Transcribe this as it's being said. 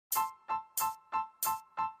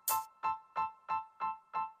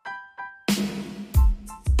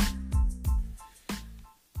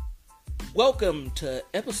Welcome to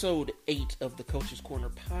episode 8 of the Coach's Corner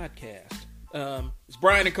podcast. It's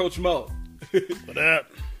Brian and Coach Moe. What up?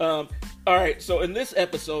 All right, so in this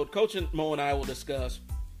episode, Coach Moe and I will discuss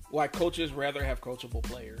why coaches rather have coachable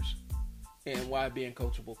players and why being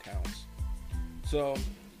coachable counts. So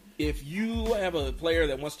if you have a player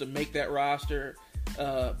that wants to make that roster,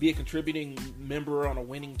 be a contributing member on a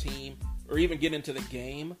winning team, or even get into the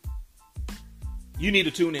game, you need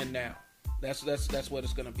to tune in now. That's what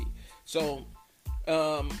it's going to be. So,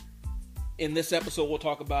 in this episode, we'll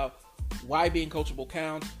talk about why being coachable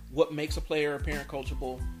counts, what makes a player or parent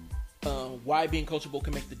coachable, why being coachable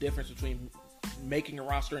can make the difference between making a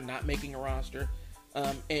roster and not making a roster,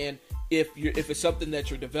 and if it's something that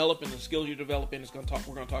you're developing, the skills you're developing,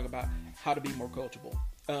 we're going to talk about how to be more coachable.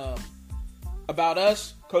 About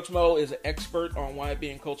us, Coach Moe is an expert on why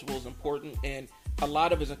being coachable is important, and a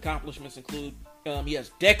lot of his accomplishments include he has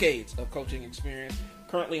decades of coaching experience,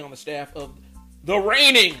 currently on the staff of the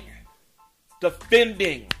reigning,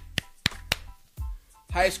 defending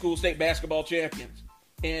high school state basketball champions.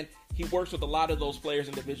 And he works with a lot of those players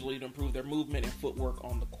individually to improve their movement and footwork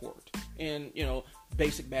on the court and,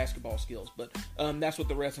 basic basketball skills. But that's what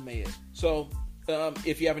the resume is. So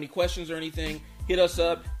if you have any questions or anything, hit us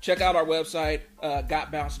up. Check out our website,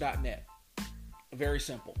 gotbounce.net. Very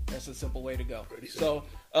simple. That's a simple way to go. So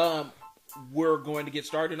we're going to get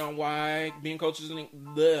started on why being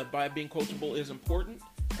coachable is important.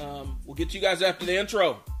 We'll get to you guys after the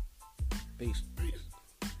intro. Peace.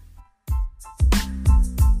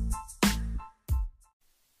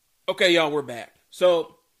 Okay, y'all, we're back.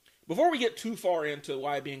 So before we get too far into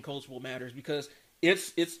why being coachable matters, because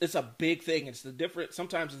it's a big thing.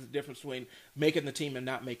 Sometimes it's the difference between making the team and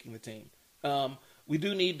not making the team. We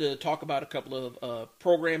do need to talk about a couple of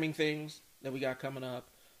programming things that we got coming up,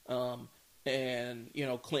 and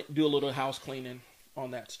do a little house cleaning on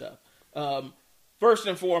that stuff. First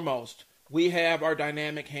and foremost, we have our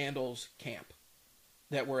Dynamic Handles camp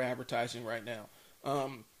that we're advertising right now.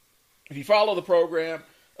 If you follow the program,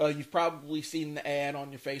 you've probably seen the ad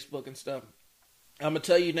on your Facebook and stuff. I'm going to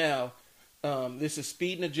tell you now, this is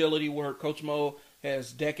speed and agility work. Coach Moe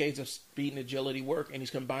has decades of speed and agility work, and he's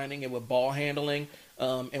combining it with ball handling.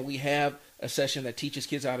 And we have a session that teaches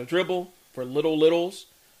kids how to dribble for littles.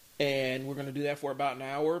 And we're going to do that for about an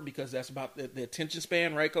hour because that's about the attention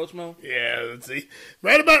span, right, Coach Moe? Yeah, let's see.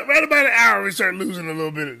 Right about an hour, we start losing a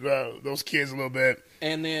little bit of those kids a little bit.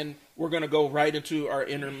 And then we're going to go right into our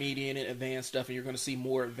intermediate and advanced stuff, and you're going to see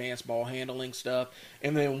more advanced ball handling stuff.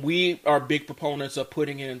 And then we are big proponents of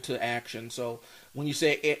putting it into action. So when you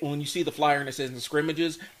see the flyer and it says in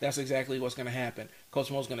scrimmages, that's exactly what's going to happen.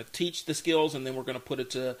 Coach Moe's going to teach the skills, and then we're going to put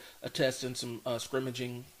it to a test in some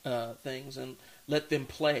scrimmaging things and let them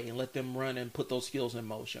play and let them run and put those skills in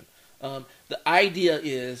motion. The idea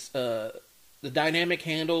is the Dynamic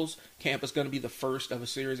Handles camp is going to be the first of a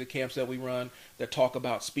series of camps that we run that talk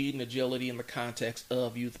about speed and agility in the context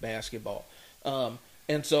of youth basketball.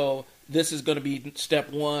 And so this is going to be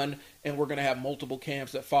step one, and we're going to have multiple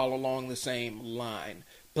camps that follow along the same line.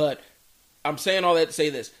 But I'm saying all that to say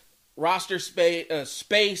this. Roster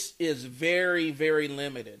space is very, very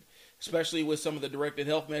limited, especially with some of the directed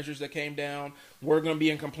health measures that came down. We're going to be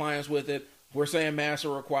in compliance with it. We're saying masks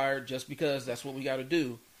are required just because that's what we got to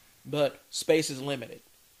do. But space is limited.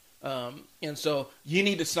 And so you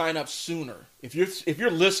need to sign up sooner. If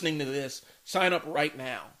you're listening to this, sign up right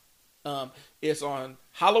now. It's on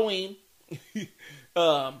Halloween.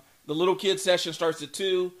 The little kid session starts at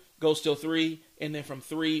 2, goes till 3, and then from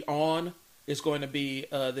 3 on, it's going to be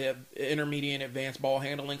the intermediate and advanced ball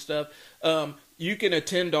handling stuff. You can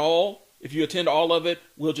attend all. If you attend all of it,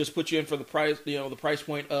 we'll just put you in for the price, the price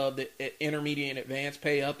point of the intermediate and advanced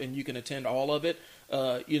pay up, and you can attend all of it.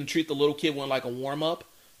 You can treat the little kid one like a warm up.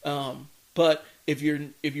 But if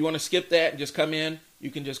you want to skip that and just come in,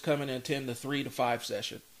 you can just come in and attend the 3 to 5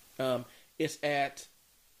 session. It's at.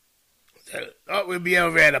 We'll be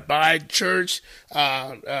over at Abide Church,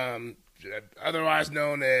 otherwise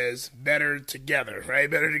known as Better Together, right?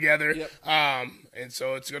 Better Together. Yep. And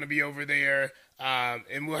so it's going to be over there.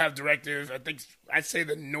 And we'll have directives. I'd say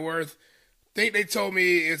the north. I think they told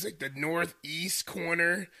me it's like the northeast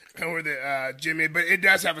corner where the gym is, but it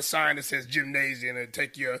does have a sign that says gymnasium.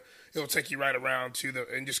 It'll take you right around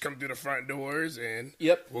and just come through the front doors, and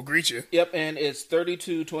we'll greet you. Yep, and it's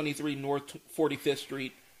 3223 North 45th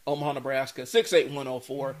Street, Omaha, Nebraska,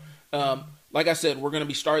 68104. Like I said, we're going to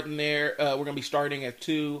be starting there. We're going to be starting at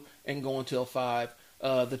 2 and going till 5.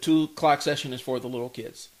 The 2 o'clock session is for the little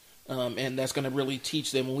kids. And that's going to really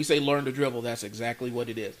teach them. When we say learn to dribble, that's exactly what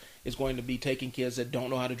it is. It's going to be taking kids that don't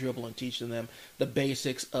know how to dribble and teaching them the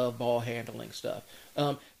basics of ball handling stuff.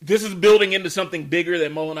 This is building into something bigger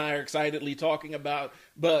that Moe and I are excitedly talking about,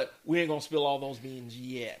 but we ain't going to spill all those beans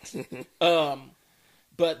yet.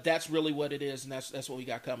 But that's really what it is, and that's what we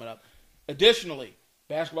got coming up. Additionally,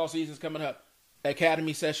 basketball season's coming up.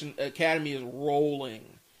 Academy is rolling.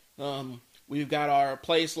 We've got our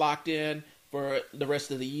place locked in for the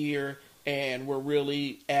rest of the year, and we're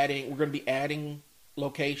really we're going to be adding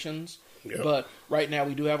locations. Yep. But right now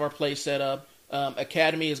we do have our place set up.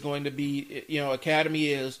 Academy is going to be, Academy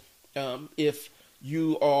is if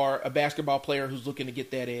you are a basketball player who's looking to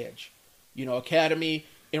get that edge. Academy,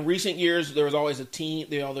 in recent years, there was always a team.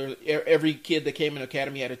 Every kid that came in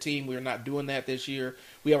Academy had a team. We're not doing that this year.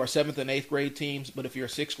 We have our 7th and 8th grade teams, but if you're a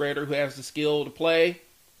 6th grader who has the skill to play,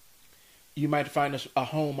 you might find a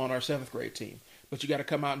home on our 7th grade team. But you got to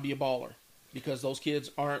come out and be a baller, because those kids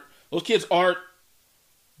aren't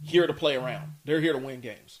here to play around. They're here to win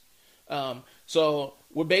games. So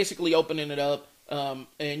we're basically opening it up,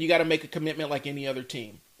 and you got to make a commitment like any other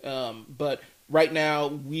team. But right now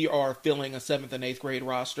we are filling a 7th and 8th grade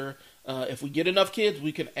roster. If we get enough kids,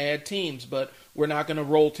 we can add teams, but we're not going to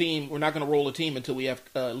roll a team until we have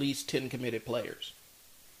at least 10 committed players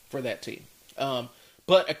for that team.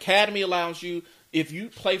 But Academy allows you, if you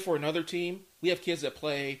play for another team, we have kids that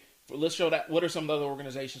play. Let's show that. What are some of the other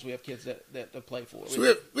organizations we have kids that play for?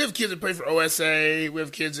 So we have kids that play for OSA. We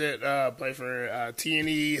have kids that play for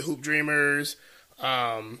T&E, Hoop Dreamers,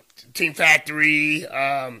 Team Factory.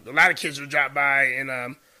 A lot of kids will drop by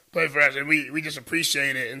and play for us, and we just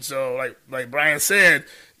appreciate it. And so, like Brian said,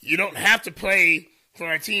 you don't have to play for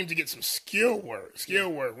our team to get some skill work.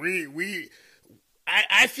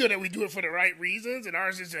 I feel that we do it for the right reasons, and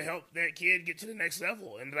ours is to help that kid get to the next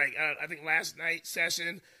level. And I think last night's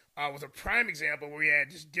session was a prime example where we had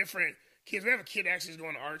just different kids. We have a kid actually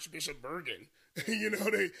going to Archbishop Bergen.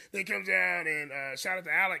 They come down, and shout out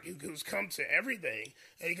to Alec, who's come to everything.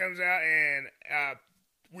 And he comes out, and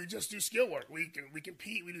we just do skill work. We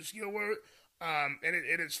compete, we do skill work, and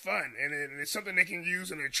it is fun. And it's something they can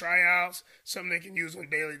use in their tryouts, something they can use on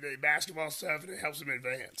daily basketball stuff, and it helps them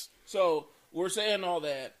advance. So we're saying all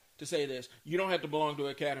that to say this. You don't have to belong to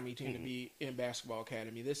an academy team to be in basketball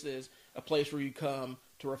academy. This is a place where you come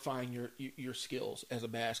to refine your skills as a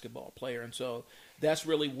basketball player. And so that's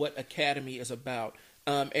really what academy is about.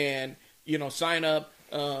 And sign up,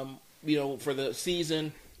 for the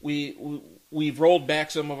season. We've rolled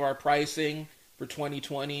back some of our pricing for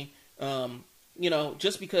 2020.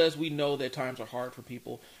 Just because we know that times are hard for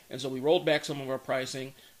people. And so we rolled back some of our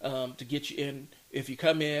pricing to get you in. If you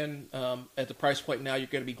come in at the price point now, you're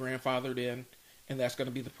going to be grandfathered in, and that's going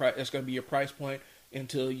to be that's going to be your price point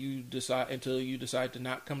until you decide to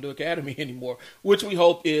not come to academy anymore. Which we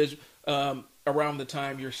hope is around the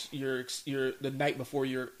time you're the night before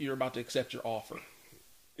you're about to accept your offer.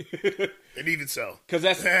 And even so,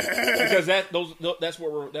 that's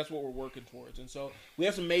what we're working towards. And so we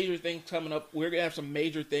have some major things coming up. We're gonna have some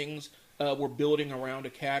major things we're building around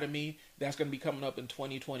academy. That's going to be coming up in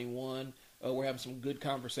 2021. We're having some good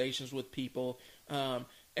conversations with people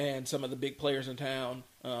and some of the big players in town.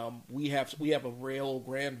 We have a real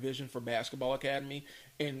grand vision for basketball academy,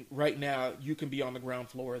 and right now you can be on the ground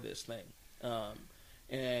floor of this thing.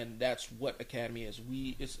 And that's what academy is.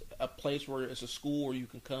 It's a place where it's a school where you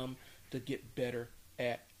can come to get better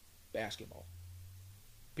at basketball.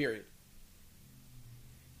 Period.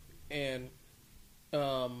 And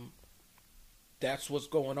that's what's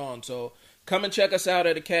going on. So come and check us out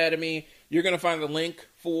at academy. You're going to find the link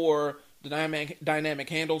for the dynamic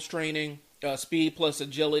handles training. Speed plus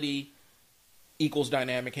agility equals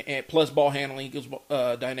dynamic, plus ball handling equals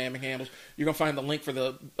dynamic handles. You're going to find the link for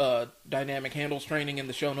the dynamic handles training in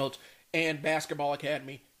the show notes. And Basketball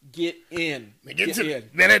Academy, get in. Get in.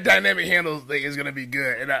 Man, that dynamic handles thing is going to be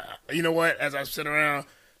good. And you know what? As I sit around,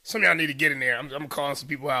 some of y'all need to get in there. I'm calling some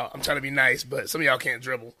people out. I'm trying to be nice, but some of y'all can't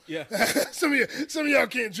dribble. Yeah. Some of y'all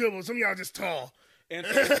can't dribble. Some of y'all just tall. And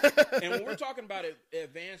when we're talking about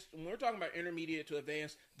advanced, when we're talking about intermediate to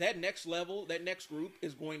advanced, that next level, that next group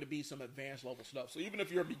is going to be some advanced level stuff. So even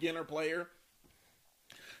if you're a beginner player,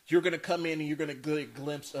 you're going to come in and you're going to get a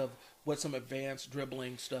glimpse of what some advanced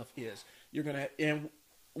dribbling stuff is. And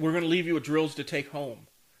we're going to leave you with drills to take home,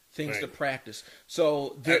 things to practice.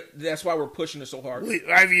 So that's why we're pushing it so hard.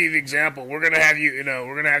 I'll give you an example. We're gonna have you,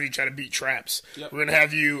 we're gonna have you try to beat traps. Yep. We're gonna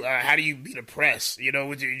have you. How do you beat a press?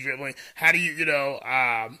 With your dribbling. How do you,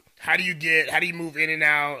 how do you move in and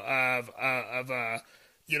out of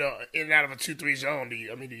in and out of a 2-3 zone? Do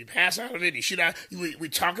you pass out of it? Do you shoot out? We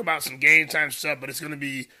talk about some game time stuff, but it's gonna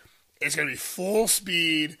be It's going to be full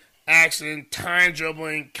speed, action, time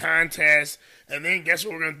dribbling, contest, and then guess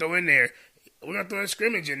what we're going to throw in there? We're going to throw a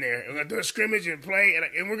scrimmage in there. We're going to throw a scrimmage and play,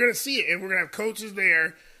 and we're going to see it. And we're going to have coaches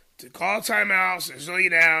there to call timeouts and slow you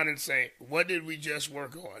down and say, what did we just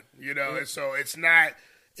work on? And so it's not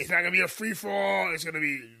going to be a free-for-all. It's going to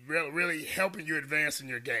be really helping you advance in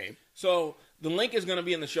your game. So the link is going to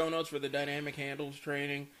be in the show notes for the dynamic handles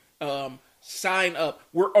training. Sign up.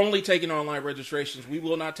 We're only taking online registrations. We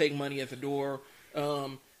will not take money at the door.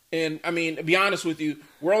 And, I mean, to be honest with you,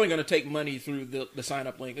 we're only going to take money through the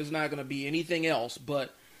sign-up link. It's not going to be anything else,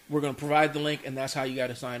 but we're going to provide the link, and that's how you got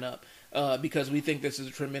to sign up because we think this is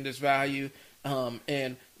a tremendous value.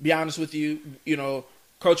 And be honest with you,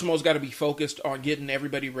 Coach Mo's got to be focused on getting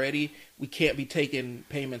everybody ready. We can't be taking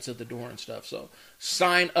payments at the door and stuff. So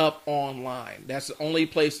sign up online. That's the only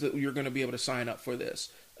place that you're going to be able to sign up for this.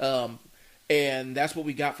 And that's what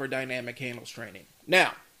we got for dynamic handles training.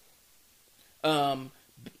 Now, we're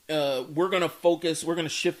going to focus. We're going to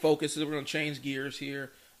shift focuses. We're going to change gears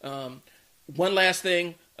here. One last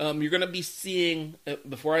thing. You're going to be seeing,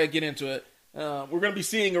 before I get into it, we're going to be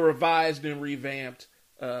seeing a revised and revamped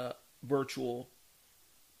virtual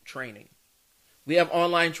training. We have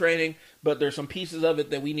online training, but there's some pieces of it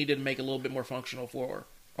that we needed to make a little bit more functional for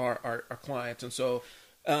our clients. And so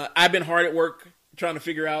I've been hard at work trying to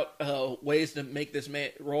figure out ways to make this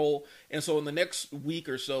roll. And so in the next week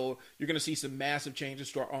or so, you're going to see some massive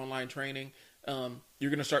changes to our online training. You're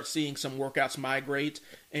going to start seeing some workouts migrate,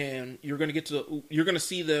 and you're going to be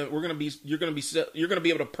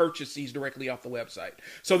able to purchase these directly off the website.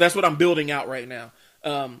 So that's what I'm building out right now.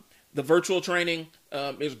 The virtual training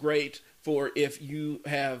is great for if you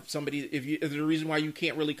have somebody, if there's a reason why you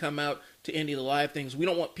can't really come out to any of the live things. We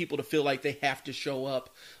don't want people to feel like they have to show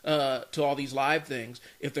up to all these live things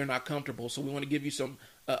if they're not comfortable. So we want to give you some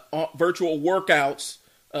virtual workouts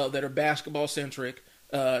that are basketball centric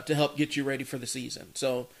to help get you ready for the season.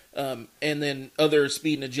 So, and then other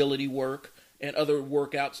speed and agility work and other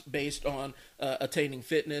workouts based on attaining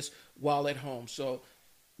fitness while at home. So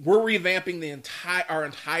we're revamping our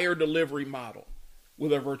entire delivery model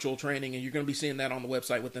with our virtual training, and you're going to be seeing that on the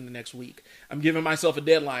website within the next week. I'm giving myself a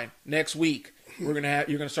deadline. Next week, you're going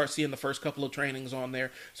to start seeing the first couple of trainings on there,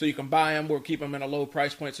 so you can buy them. We'll keep them at a low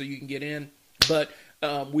price point so you can get in. But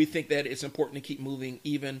we think that it's important to keep moving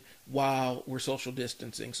even while we're social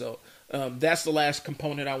distancing. So that's the last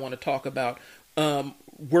component I want to talk about.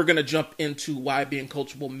 We're going to jump into why being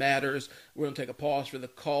coachable matters. We're going to take a pause for the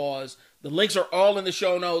cause. The links are all in the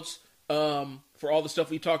show notes for all the stuff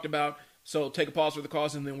we talked about. So take a pause for the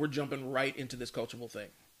cause, and then we're jumping right into this coachable thing.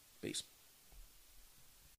 Peace.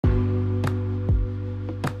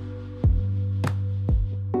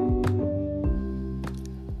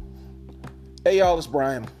 Hey y'all, it's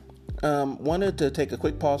Brian. Wanted to take a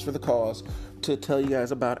quick pause for the cause to tell you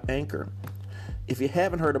guys about Anchor. If you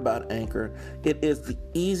haven't heard about Anchor, it is the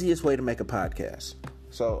easiest way to make a podcast.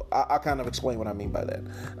 So I'll kind of explain what I mean by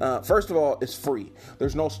that. First of all, it's free.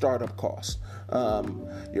 There's no startup costs.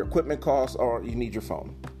 Your equipment costs are you need your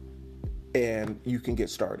phone, and you can get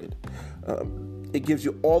started. It gives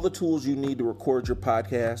you all the tools you need to record your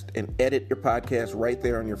podcast and edit your podcast right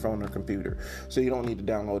there on your phone or computer. So you don't need to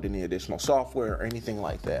download any additional software or anything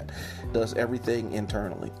like that. It does everything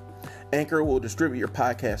internally. Anchor will distribute your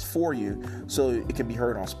podcast for you so it can be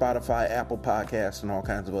heard on Spotify, Apple Podcasts, and all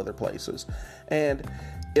kinds of other places. And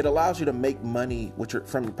it allows you to make money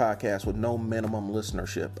from your podcast with no minimum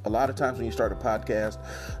listenership. A lot of times when you start a podcast,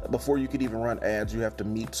 before you could even run ads, you have to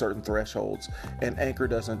meet certain thresholds, and Anchor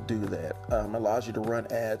doesn't do that. It allows you to run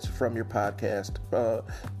ads from your podcast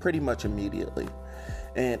pretty much immediately.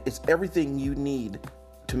 And it's everything you need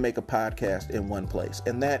to make a podcast in one place,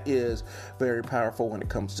 and that is very powerful when it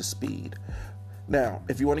comes to speed. Now,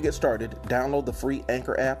 if you want to get started, download the free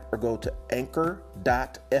Anchor app or go to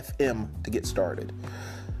anchor.fm to get started.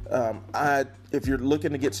 If you're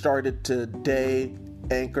looking to get started today,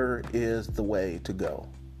 Anchor is the way to go.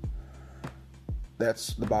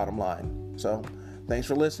 That's the bottom line. So, thanks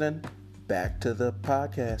for listening. Back to the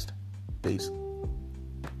podcast. Peace.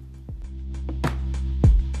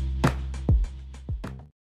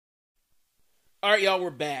 All right, y'all, we're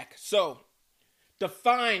back. So,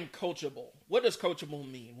 define coachable. What does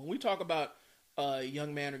coachable mean? When we talk about a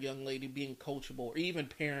young man or young lady being coachable, or even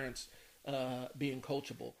parents being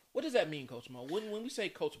coachable, what does that mean, Coach Mo? When we say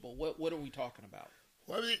coachable, what are we talking about?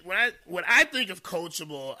 Well, when I think of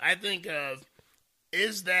coachable, I think of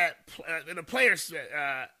is that in a player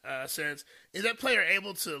sense, is that player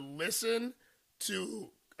able to listen to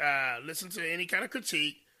any kind of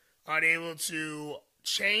critique? Are they able to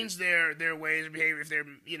change their ways of behavior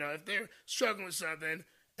if they're struggling with something,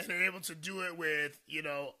 and they're able to do it with,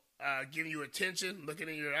 giving you attention, looking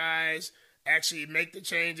in your eyes, actually make the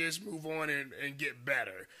changes, move on, and get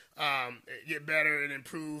better. Get better and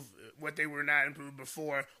improve what they were not improved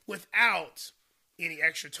before without any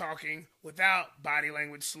extra talking, without body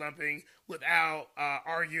language slumping, without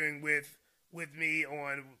arguing with me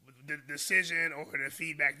on the decision or the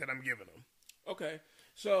feedback that I'm giving them. Okay.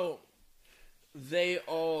 So they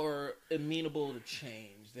are amenable to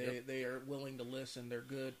change. They are willing to listen. They're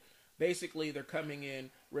good. Basically, they're coming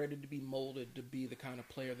in ready to be molded to be the kind of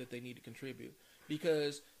player that they need to contribute.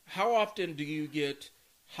 Because how often do you get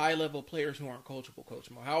high-level players who aren't coachable, Coach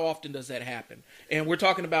Mo? How often does that happen? And we're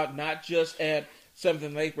talking about not just at 7th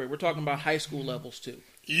and 8th grade. We're talking about high school levels, too.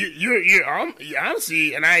 You're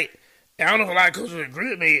honestly, and I don't know if a lot of coaches would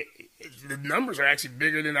agree with me, the numbers are actually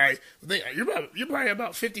bigger than I think. You're probably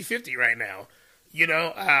about 50-50 right now.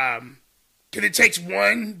 Because it takes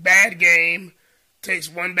one bad game, takes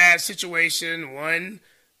one bad situation, one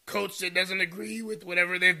coach that doesn't agree with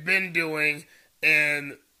whatever they've been doing,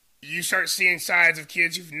 and you start seeing sides of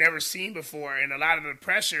kids you've never seen before, and a lot of the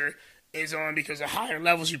pressure is on because the higher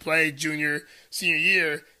levels you play, junior, senior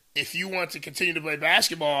year, if you want to continue to play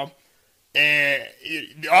basketball, and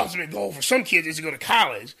the ultimate goal for some kids is to go to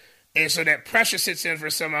college. And so that pressure sits in for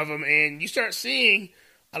some of them, and you start seeing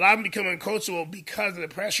a lot of them become uncoachable because of the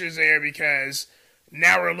pressures there, because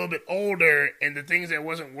now we're a little bit older, and the things that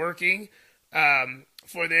wasn't working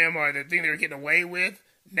for them or the thing they were getting away with,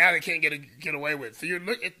 now they can't get away with. So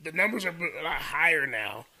the numbers are a lot higher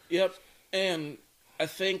now. Yep, and I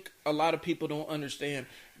think a lot of people don't understand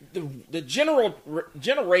the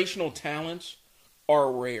generational talents are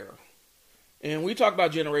rare. And we talk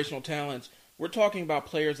about generational talents, we're talking about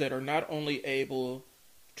players that are not only able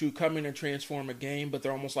to come in and transform a game, but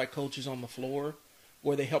they're almost like coaches on the floor,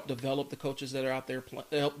 where they help develop the coaches that are out there,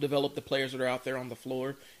 help develop the players that are out there on the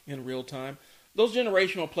floor in real time. Those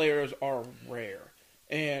generational players are rare.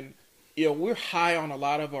 And, we're high on a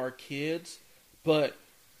lot of our kids, but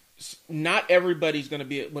not everybody's going to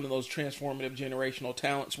be one of those transformative generational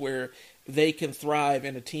talents where they can thrive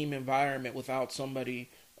in a team environment without somebody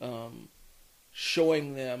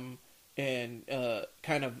showing them and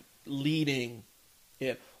kind of leading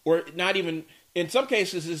it. Or not even, in some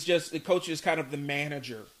cases, it's just the coach is kind of the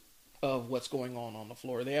manager of what's going on the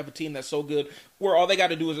floor. They have a team that's so good where all they got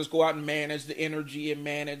to do is just go out and manage the energy and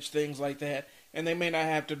manage things like that, and they may not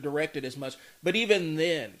have to direct it as much. But even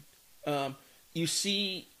then, you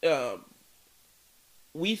see,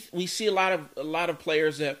 we see a lot of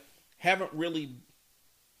players that haven't really.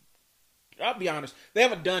 I'll be honest, they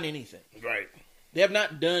haven't done anything. Right. They have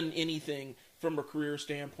not done anything from a career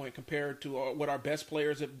standpoint compared to what our best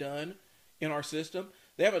players have done in our system.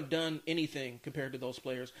 They haven't done anything compared to those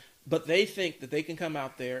players, but they think that they can come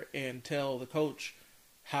out there and tell the coach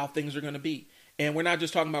how things are going to be. And we're not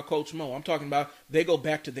just talking about Coach Mo. I'm talking about they go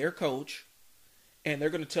back to their coach, and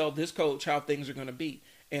they're going to tell this coach how things are going to be.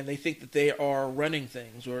 And they think that they are running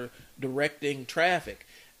things or directing traffic.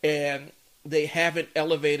 And they haven't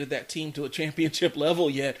elevated that team to a championship level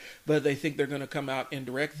yet, but they think they're going to come out and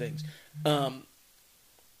direct things.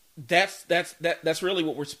 That's really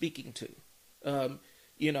what we're speaking to.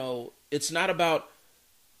 It's not about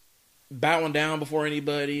bowing down before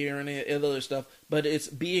anybody or any other stuff, but it's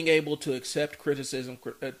being able to accept criticism,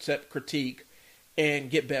 accept critique, and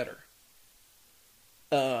get better.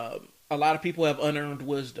 A lot of people have unearned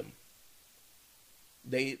wisdom.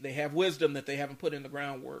 They have wisdom that they haven't put in the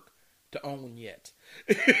groundwork to own yet.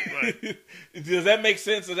 Right. Does that make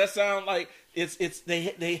sense? Does that sound like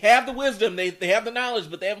they have the wisdom, they have the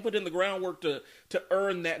knowledge, but they haven't put in the groundwork to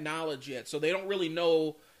earn that knowledge yet. So they don't really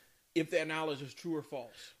know if that knowledge is true or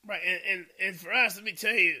false. Right, and for us, let me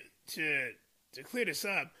tell you, to clear this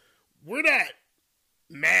up, we're not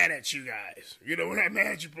mad at you guys. We're not mad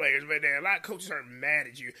at you players, but a lot of coaches aren't mad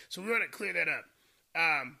at you. So we want to clear that up.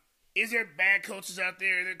 Is there bad coaches out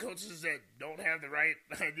there? Are there coaches that don't have the right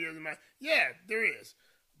ideas in mind? Yeah, there is.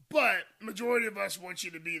 But majority of us want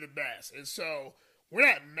you to be the best. And so we're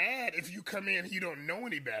not mad if you come in and you don't know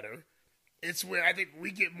any better. It's where I think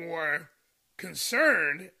we get more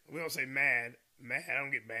concerned. We don't say mad. Mad, I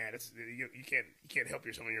don't get mad. You can't help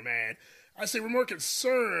yourself when you're mad. I say we're more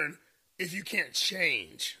concerned if you can't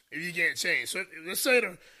change. So let's say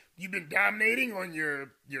you've been dominating on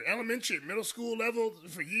your elementary and middle school level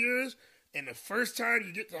for years, and the first time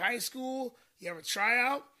you get to high school, you have a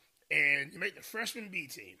tryout, and you make the freshman B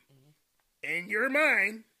team. Mm-hmm. In your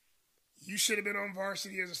mind, you should have been on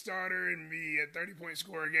varsity as a starter and be a 30-point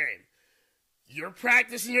scorer a game. your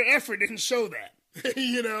practice and your effort didn't show that. And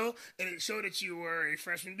it showed that you were a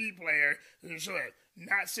freshman B player. It didn't show that.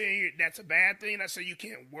 Not saying that's a bad thing. Not saying you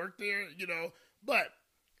can't work there. But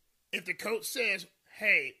if the coach says,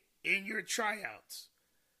 "Hey, in your tryouts,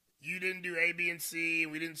 you didn't do A, B, and C,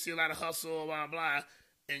 and we didn't see a lot of hustle, blah blah,"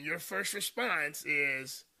 and your first response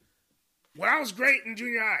is, "Well, I was great in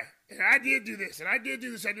junior high, and I did do this, and I did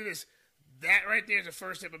do this, I did this." That right there is the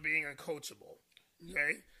first step of being uncoachable.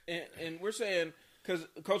 Okay, and we're saying. Because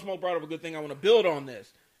Coach Moe brought up a good thing. I want to build on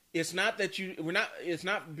this. It's not that it's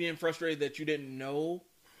not being frustrated that you didn't know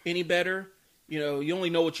any better. You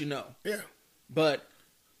only know what you know. Yeah. But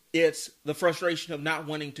it's the frustration of not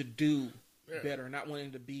wanting to do better, not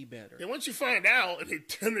wanting to be better. And once you find out and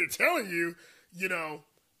they're telling you,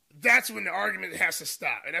 that's when the argument has to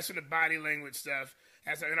stop. And that's when the body language stuff,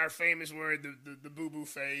 as in our famous word, the boo-boo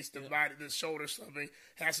face, the shoulder slumping,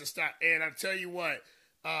 has to stop. And I'll tell you what,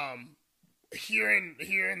 Here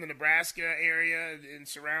in the Nebraska area and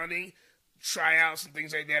surrounding, tryouts and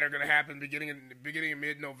things like that are going to happen beginning of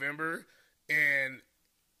mid-November. And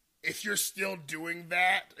if you're still doing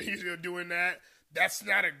that, that's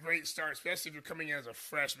not a great start, especially if you're coming in as a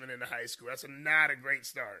freshman into high school. That's not a great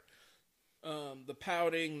start. The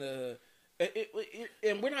pouting, and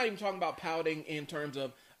we're not even talking about pouting in terms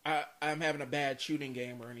of I'm having a bad shooting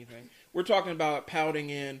game or anything. We're talking about pouting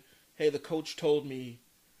in, hey, the coach told me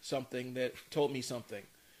something that told me something.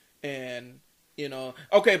 And,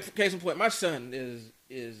 okay, case in point, my son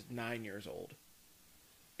is 9 years old.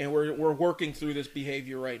 And we're working through this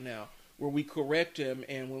behavior right now where we correct him,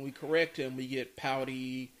 and when we correct him, we get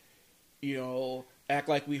pouty, act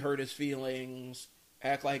like we hurt his feelings,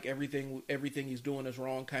 act like everything he's doing is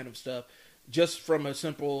wrong kind of stuff. Just from a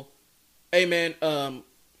simple, hey man, can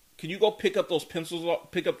you go pick up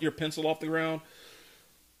your pencil off the ground?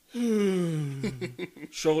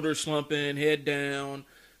 Shoulders slumping, head down,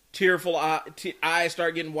 tearful eyes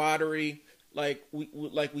start getting watery, like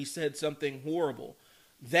we said something horrible.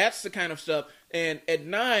 That's the kind of stuff. And at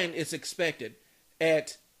 9, it's expected.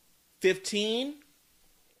 At 15,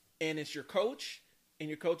 and it's your coach, and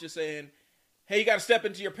your coach is saying, "Hey, you got to step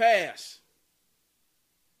into your pass,"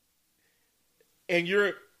 and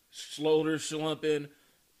you're shoulders slumping.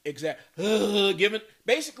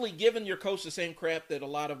 Basically giving your coach the same crap that a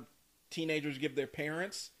lot of teenagers give their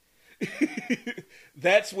parents.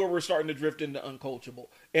 That's where we're starting to drift into uncoachable.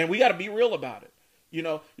 And we got to be real about it.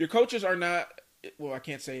 Your coaches are not, well, I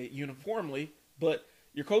can't say it uniformly, but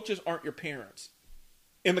your coaches aren't your parents.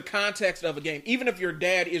 In the context of a game, even if your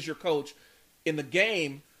dad is your coach, in the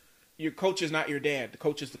game, your coach is not your dad. The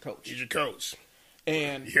coach is the coach. He's your coach.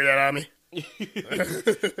 And you hear that, Ami?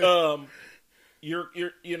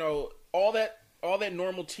 all that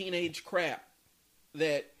normal teenage crap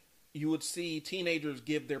that you would see teenagers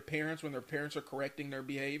give their parents when their parents are correcting their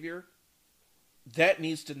behavior, that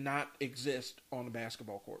needs to not exist on the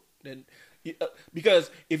basketball court. And because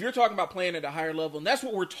if you're talking about playing at a higher level, and that's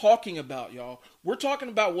what we're talking about, y'all. We're talking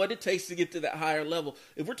about what it takes to get to that higher level.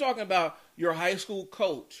 If we're talking about your high school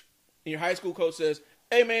coach, and your high school coach says,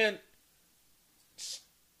 "Hey man,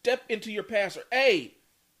 step into your passer. Hey,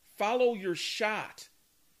 follow your shot.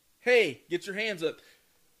 Hey, get your hands up."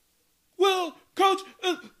 Well, coach,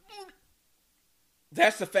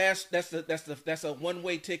 that's a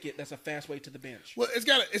one-way ticket. That's a fast way to the bench. Well,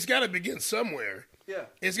 it's got to begin somewhere. Yeah,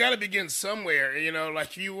 it's got to begin somewhere.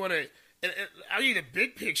 Like you want to. I'll give you the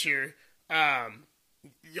big picture. The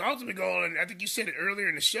ultimate goal, and I think you said it earlier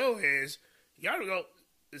in the show, is you got to go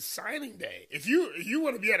signing day. If you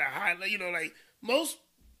want to be at a high, like most,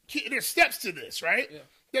 there's steps to this, right? Yeah.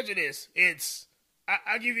 That's what it is.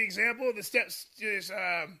 I'll give you an example. The steps is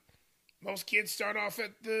most kids start off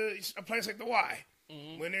at a place like the Y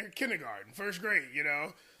when they're in kindergarten, first grade,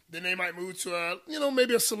 Then they might move to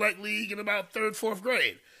maybe a select league in about 3rd, 4th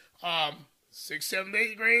grade. 6th, 7th,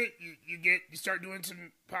 8th grade, you start doing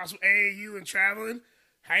some possible AAU and traveling.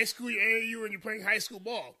 High school, you're AAU and you're playing high school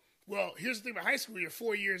ball. Well, here's the thing about high school. You're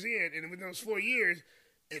 4 years in, and within those 4 years,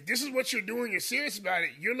 if this is what you're doing, you're serious about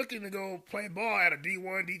it, you're looking to go play ball at a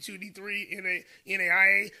D1, D2, D3,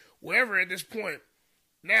 NAIA, wherever at this point.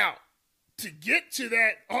 Now, to get to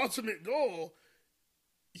that ultimate goal,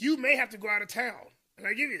 you may have to go out of town. And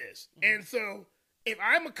I give you this. Mm-hmm. And so, if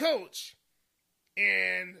I'm a coach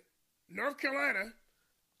in North Carolina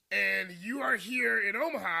and you are here in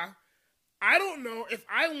Omaha, I don't know if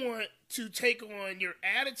I want to take on your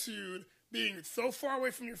attitude being so far away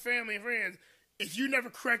from your family and friends if you never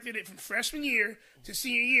corrected it from freshman year to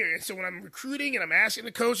senior year. And so when I'm recruiting and I'm asking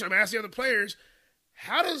the coach, I'm asking other players,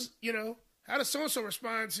 how does so-and-so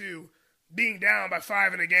respond to being down by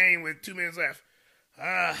 5 in a game with 2 minutes left?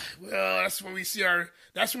 Well, that's when we see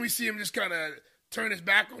him just kind of turn his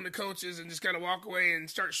back on the coaches and just kind of walk away and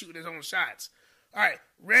start shooting his own shots. All right,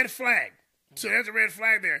 red flag. So there's a red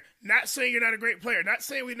flag there. Not saying you're not a great player. Not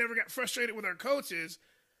saying we never got frustrated with our coaches.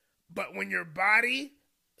 But when your body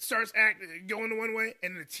starts going the one way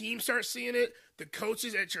and the team starts seeing it, the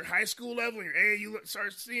coaches at your high school level and your AAU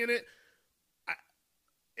start seeing it,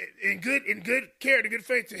 in good care, in good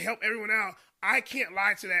faith to help everyone out, I can't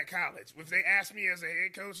lie to that college. If they ask me as a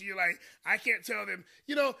head coach, you're like, I can't tell them,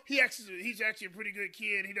 he's actually a pretty good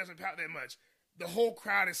kid. He doesn't pout that much. The whole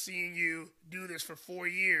crowd is seeing you do this for 4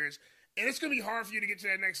 years. And it's going to be hard for you to get to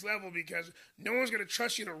that next level because no one's going to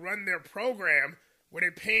trust you to run their program where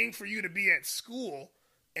they're paying for you to be at school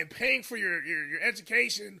and paying for your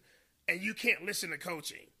education, and you can't listen to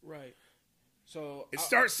coaching. Right. So it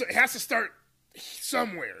has to start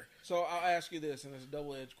somewhere. So I'll ask you this, and it's a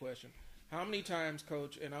double-edged question. How many times,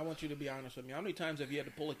 Coach, and I want you to be honest with me, how many times have you had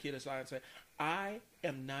to pull a kid aside and say, I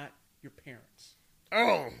am not your parents?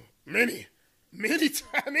 Oh, many times.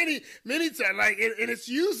 Like, and it's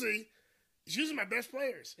usually my best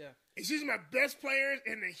players. Yeah. It's usually my best players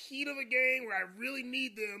in the heat of a game where I really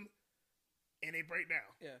need them, and they break down.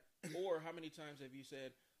 Yeah. Or how many times have you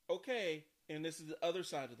said, okay, and this is the other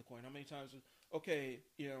side of the coin. How many times, okay,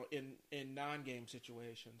 in non-game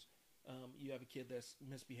situations, you have a kid that's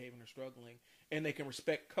misbehaving or struggling, and they can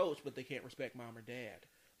respect coach, but they can't respect mom or dad.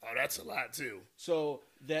 Oh, that's a lot too. So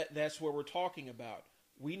that's what we're talking about.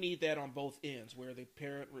 We need that on both ends, where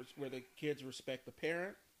the kids respect the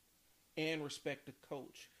parent and respect the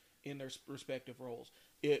coach in their respective roles.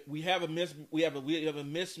 We have a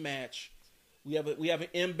mismatch. We have an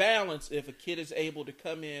imbalance if a kid is able to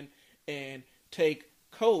come in and take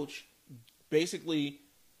coach, basically,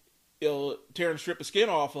 tearing a strip of skin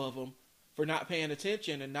off of them for not paying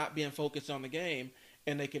attention and not being focused on the game,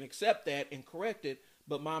 and they can accept that and correct it.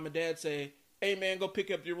 But mom and dad say, "Hey man, go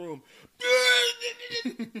pick up your room."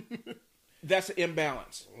 That's an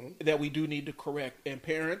imbalance that we do need to correct. And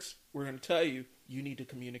parents, we're going to tell you, you need to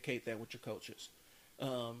communicate that with your coaches.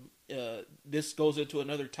 This goes into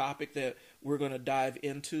another topic that we're going to dive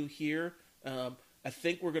into here. I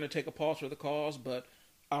think we're going to take a pause for the cause, but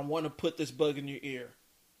I want to put this bug in your ear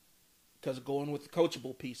because going with the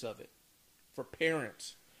coachable piece of it. For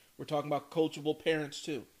parents, we're talking about coachable parents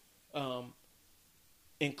too.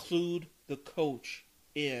 Include the coach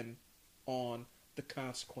in on the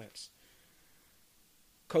consequence.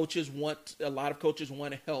 A lot of coaches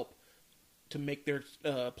want to help to make their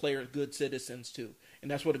players good citizens too. And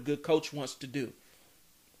that's what a good coach wants to do.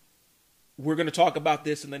 We're going to talk about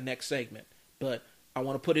this in the next segment, but I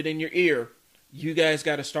want to put it in your ear. You guys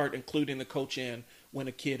got to start including the coach in when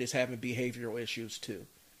a kid is having behavioral issues too,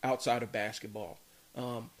 outside of basketball.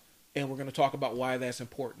 And we're going to talk about why that's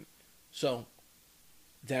important. So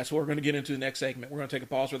that's what we're going to get into the next segment. We're going to take a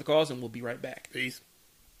pause for the cause, and we'll be right back. Peace.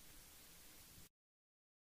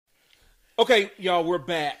 Okay, y'all, we're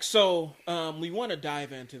back. So we want to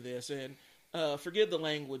dive into this, and forgive the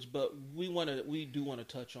language, but we do want to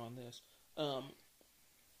touch on this.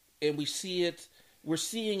 And we're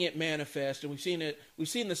seeing it manifest, and we've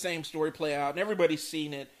seen the same story play out, and everybody's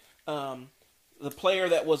seen it. The player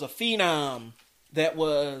that was a phenom, that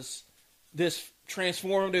was this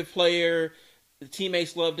transformative player, the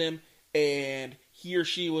teammates loved him, and he or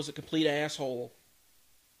she was a complete asshole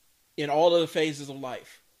in all of the phases of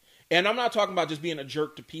life. And I'm not talking about just being a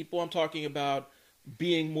jerk to people. I'm talking about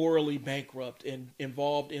being morally bankrupt and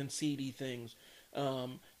involved in seedy things.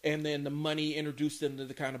 And then the money introduced them to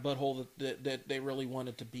the kind of butthole that they really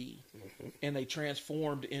wanted to be. Mm-hmm. And they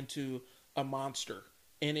transformed into a monster.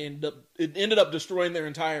 And it ended up destroying their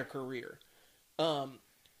entire career.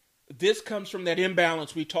 This comes from that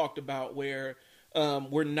imbalance we talked about where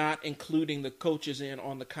we're not including the coaches in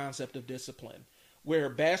on the concept of discipline. Where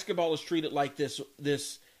basketball is treated like this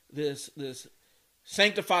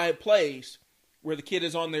sanctified place where the kid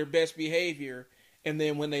is on their best behavior, and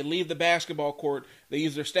then when they leave the basketball court, they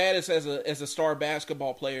use their status as a star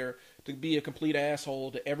basketball player to be a complete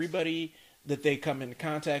asshole to everybody that they come into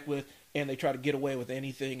contact with, and they try to get away with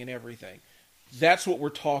anything and everything. That's what we're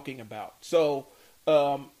talking about. So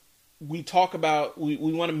we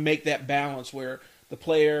want to make that balance where the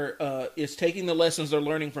player is taking the lessons they're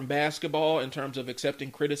learning from basketball in terms of accepting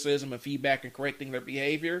criticism and feedback and correcting their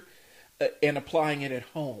behavior and applying it at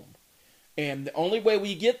home. And the only way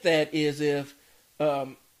we get that is if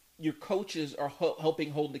your coaches are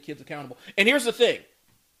helping hold the kids accountable. And here's the thing.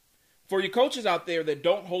 For your coaches out there that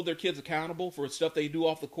don't hold their kids accountable for stuff they do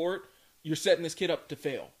off the court, you're setting this kid up to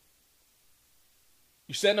fail.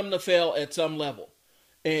 You're setting them to fail at some level.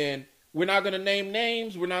 And We're not going to name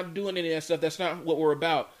names. We're not doing any of that stuff. That's not what we're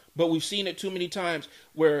about. But we've seen it too many times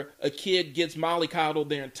where a kid gets mollycoddled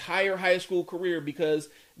their entire high school career because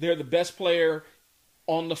they're the best player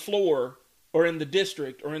on the floor or in the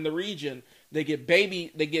district or in the region. They get,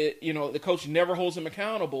 the coach never holds them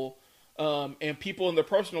accountable. And people in their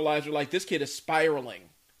personal lives are like, this kid is spiraling.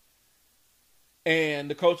 And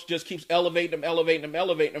the coach just keeps elevating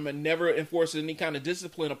them, and never enforces any kind of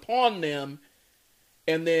discipline upon them.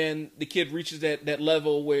 And then the kid reaches that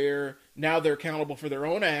level where now they're accountable for their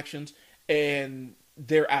own actions, and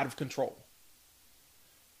they're out of control.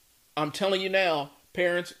 I'm telling you now,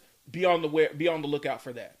 parents, be on the lookout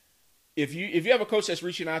for that. If you have a coach that's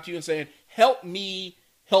reaching out to you and saying, "Help me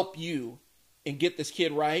help you," and get this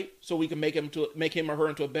kid right, so we can make him or her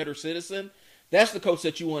into a better citizen, that's the coach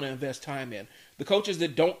that you want to invest time in. The coaches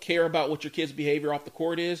that don't care about what your kid's behavior off the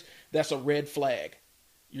court is, that's a red flag.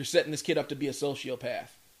 You're setting this kid up to be a sociopath.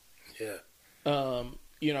 Yeah.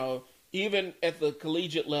 Even at the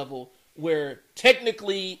collegiate level, where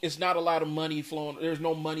technically it's not a lot of money flowing, there's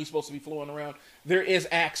no money supposed to be flowing around, there is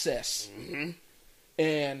access. Mm-hmm.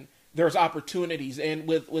 And there's opportunities. And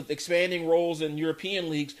with expanding roles in European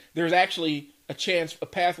leagues, there's actually a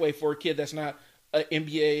pathway for a kid that's not an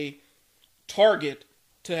NBA target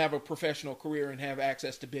to have a professional career and have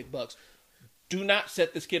access to big bucks. Do not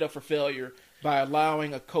set this kid up for failure by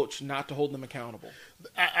allowing a coach not to hold them accountable.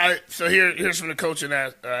 So here's from the coaching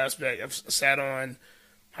aspect. I've sat on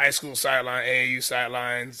high school sideline, AAU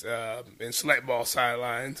sidelines, and select ball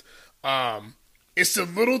sidelines. It's the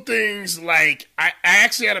little things like I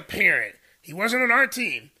actually had a parent. He wasn't on our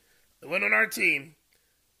team. He wasn't on our team,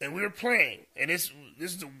 and we were playing. And this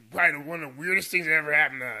is probably one of the weirdest things that ever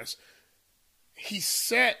happened to us. He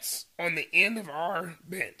sits on the end of our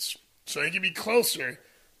bench so he could be closer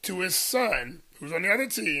to his son, who's on the other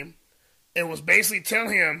team, and was basically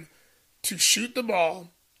telling him to shoot the ball,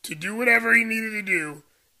 to do whatever he needed to do,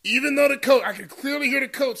 even though I could clearly hear the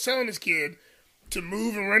coach telling this kid to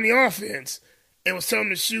move and run the offense, and was telling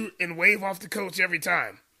him to shoot and wave off the coach every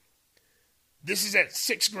time. This is at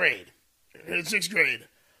 6th grade. In 6th grade.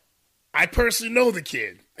 I personally know the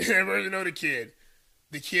kid.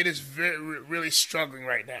 The kid is really struggling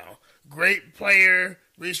right now. Great player,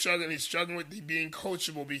 really struggling. He's struggling with being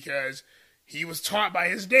coachable because he was taught by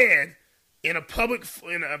his dad in a public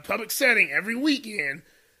setting every weekend.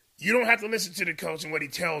 You don't have to listen to the coach and what he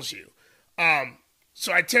tells you.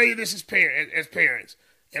 So I tell you this as parents,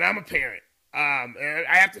 and I'm a parent. And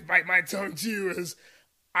I have to bite my tongue too. Is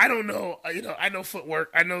I don't know. I know footwork.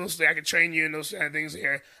 I know those things. I can train you in those kind of things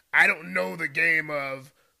here. I don't know the game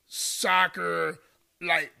of soccer,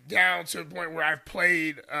 like down to the point where I've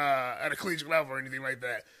played at a collegiate level or anything like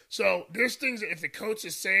that. So there's things that if the coach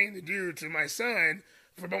is saying to do to my son,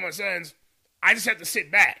 for both my sons, I just have to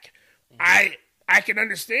sit back. I can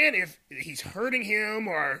understand if he's hurting him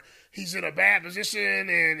or he's in a bad position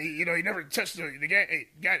and he never touched the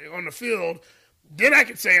guy on the field. Then I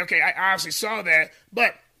could say, okay, I obviously saw that,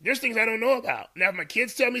 but there's things I don't know about. Now, if my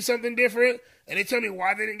kids tell me something different and they tell me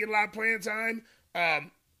why they didn't get a lot of playing time,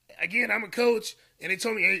 again, I'm a coach, and they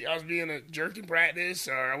told me, hey, I was being a jerk in practice,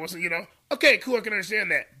 or I wasn't, okay, cool, I can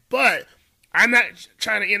understand that. But I'm not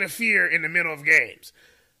trying to interfere in the middle of games.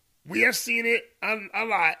 We have seen it a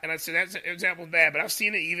lot, and I said that's an example of bad, but I've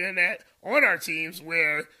seen it even on our teams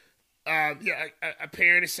where, a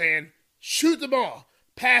parent is saying, shoot the ball,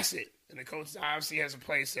 pass it, and the coach obviously has a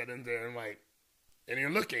play set in there, and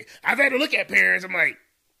you're looking. I've had to look at parents, I'm like,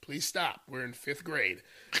 please stop. We're in 5th grade.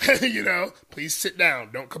 Please sit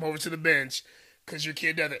down. Don't come over to the bench because your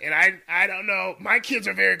kid does it. And I don't know. My kids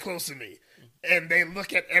are very close to me, and they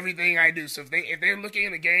look at everything I do. So if they're looking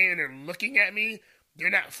in the game and they're looking at me, they're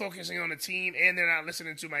not focusing on the team, and they're not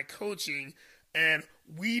listening to my coaching. And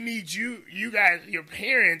we need you guys, your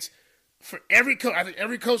parents, for every coach. I think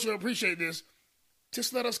every coach will appreciate this.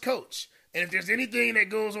 Just let us coach. And if there's anything that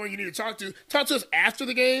goes on you need to talk to us after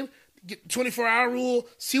the game. Get 24-hour rule.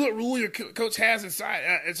 See what rule your coach has inside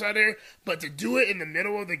there. But to do it in the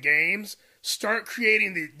middle of the games, start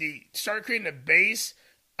creating the base,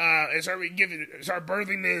 and start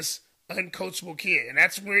birthing this uncoachable kid. And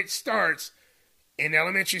that's where it starts in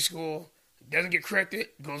elementary school. Doesn't get corrected.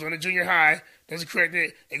 Goes on to junior high. Doesn't correct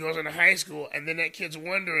it. It goes on to high school, and then that kid's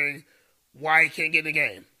wondering why he can't get in the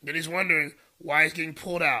game. Then he's wondering why he's getting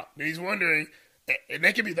pulled out. Then he's wondering, and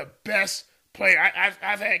that could be the best player.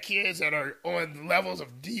 I've had kids that are on levels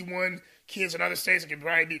of D1 kids in other states that can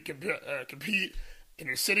probably compete, and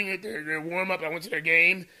they're sitting at their warm up. I went to their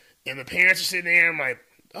game, and the parents are sitting there. I'm like,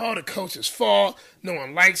 oh, the coach's fault. No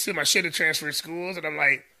one likes him. I should have transferred schools, and I'm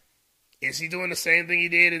like, Is he doing the same thing he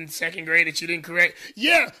did in second grade that you didn't correct?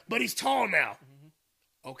 Yeah, but he's tall now.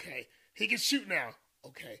 Mm-hmm. Okay. He can shoot now.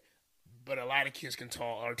 Okay. But a lot of kids are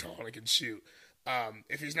tall and can shoot.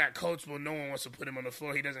 If he's not coachable, no one wants to put him on the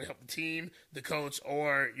floor. He doesn't help the team, the coach,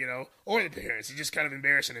 or the parents. He's just kind of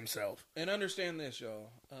embarrassing himself. And understand this,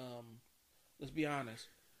 y'all. Let's be honest.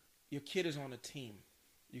 Your kid is on a team.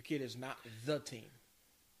 Your kid is not the team.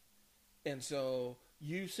 And so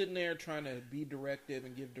you sitting there trying to be directive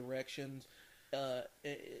and give directions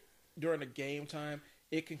during the game time,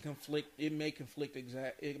 it can conflict. It might conflict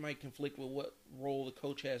with what role the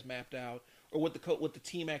coach has mapped out, or what the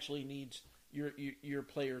team actually needs your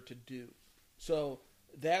player to do. So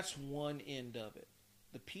that's one end of it.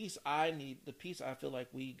 The piece I feel like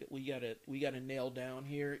we gotta nail down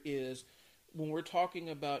here is when we're talking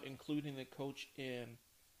about including the coach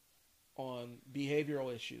on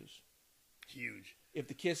behavioral issues. Huge. If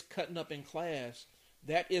the kid's cutting up in class,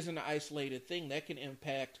 that isn't an isolated thing. That can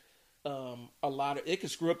impact a lot of. It can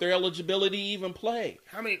screw up their eligibility to even play.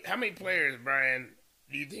 How many players, Brian,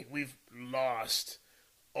 do you think we've lost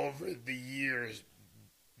over the years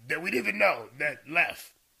that we didn't even know that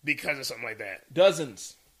left because of something like that?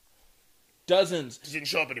 Dozens. Just didn't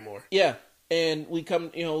show up anymore. Yeah, and we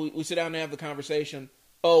come, we sit down and have the conversation.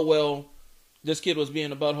 Oh well, this kid was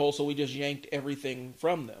being a butthole, so we just yanked everything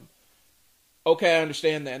from them. Okay, I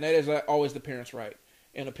understand that, and that is always the parent's right.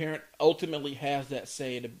 And a parent ultimately has that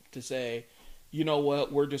say to say, you know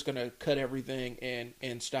what, we're just going to cut everything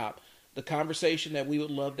and stop. The conversation that we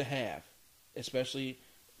would love to have, especially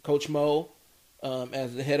Coach Moe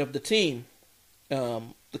as the head of the team,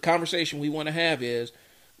 the conversation we want to have is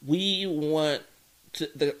we want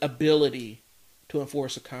the ability to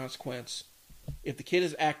enforce a consequence. If the kid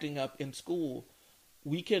is acting up in school,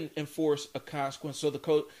 we can enforce a consequence. So the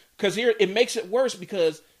coach, because here it makes it worse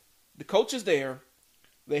because the coach is there,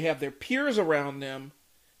 they have their peers around them.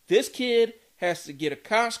 This kid has to get a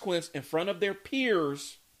consequence in front of their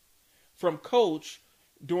peers from coach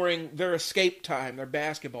during their escape time, their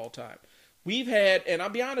basketball time. We've had, and I'll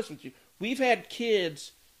be honest with you, we've had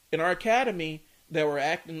kids in our academy that were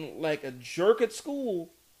acting like a jerk at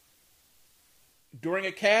school. During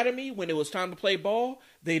academy, when it was time to play ball,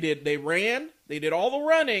 they ran, they did all the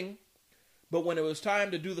running, but when it was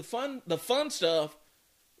time to do the fun stuff,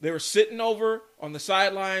 they were sitting over on the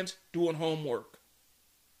sidelines doing homework.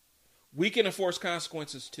 We can enforce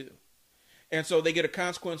consequences too. And so they get a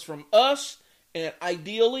consequence from us, and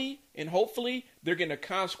ideally and hopefully they're getting a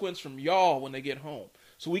consequence from y'all when they get home.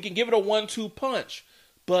 So we can give it a 1-2 punch,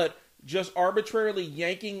 but just arbitrarily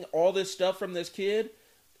yanking all this stuff from this kid,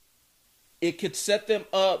 it could set them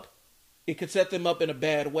up. It could set them up in a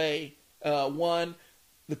bad way. One,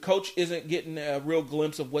 the coach isn't getting a real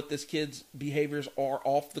glimpse of what this kid's behaviors are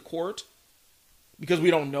off the court because we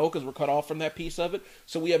don't know because we're cut off from that piece of it.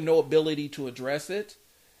 So we have no ability to address it.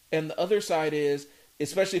 And the other side is,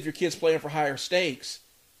 especially if your kid's playing for higher stakes,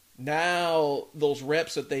 now those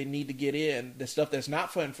reps that they need to get in, the stuff that's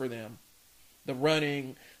not fun for them, the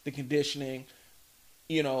running, the conditioning,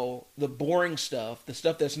 the boring stuff, the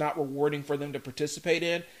stuff that's not rewarding for them to participate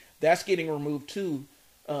in, that's getting removed too.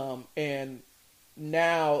 And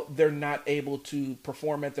now they're not able to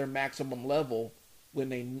perform at their maximum level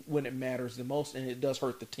when it matters the most, and it does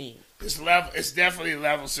hurt the team. It's definitely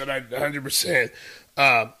levels that I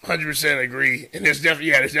 100% agree. And there's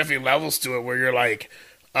definitely levels to it where you're like,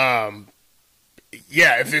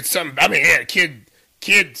 if it's something,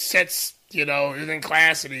 kid sets, he's in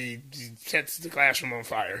class and he sets the classroom on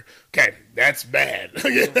fire. Okay, that's bad.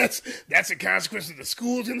 That's a consequence that the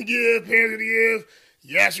school's going to give, parents going to give.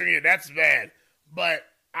 Yes or yeah, that's bad. But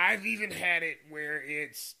I've even had it where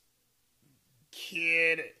it's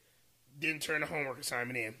kid didn't turn the homework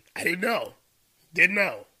assignment in. I didn't know.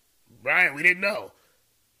 Brian, we didn't know.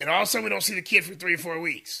 And all of a sudden we don't see the kid for 3 or 4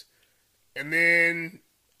 weeks. And then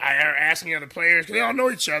I are asking other players, because they all know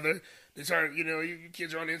each other. They start, your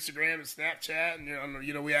kids are on Instagram and Snapchat,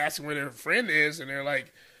 and, we ask them where their friend is, and they're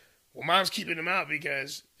like, well, mom's keeping him out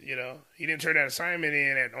because, he didn't turn that assignment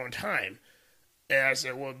in on time. And I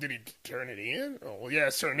said, well, did he turn it in? Oh, well, yeah,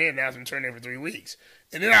 it's turned in. Now it's been turned in for 3 weeks.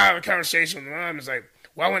 And then I have a conversation with the mom. It's like,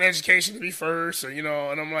 well, I want education to be first. And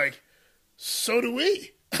I'm like, so do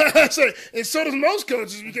we. And so does most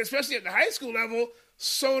coaches, because especially at the high school level,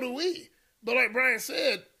 so do we. But like Brian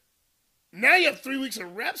said, now you have 3 weeks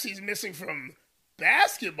of reps he's missing from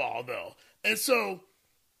basketball, though. And so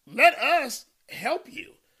let us help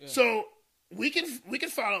you. Yeah. So we can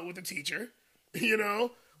follow up with the teacher,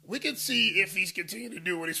 We can see if he's continuing to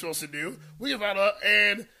do what he's supposed to do. We can follow up,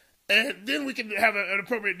 and then we can have an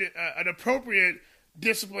appropriate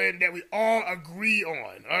discipline that we all agree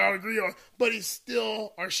on. But he's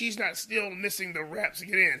still, or she's not still missing the reps to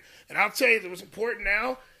get in. And I'll tell you what's important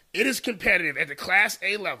now, it is competitive at the Class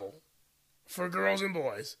A level for girls and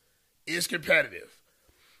boys. It is competitive.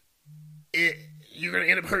 You're going to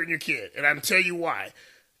end up hurting your kid. And I'm going to tell you why.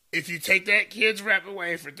 If you take that kid's rep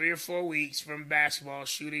away for 3 or 4 weeks from basketball,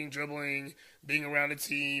 shooting, dribbling, being around a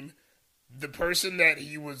team, the person that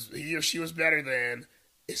he or she was better than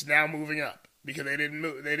is now moving up because they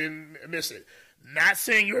didn't miss it. Not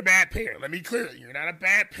saying you're a bad parent. Let me be clear. You're not a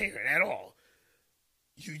bad parent at all.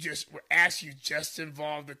 We're asked you just to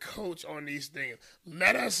involve the coach on these things.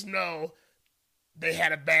 Let us know they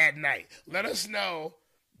had a bad night. Let us know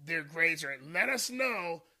their grades are. Let us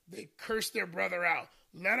know they cursed their brother out.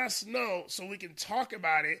 Let us know so we can talk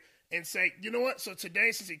about it and say, you know what? So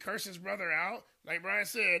today, since he cursed his brother out, like Brian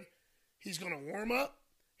said, he's going to warm up.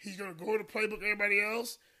 He's going to go to the playbook like everybody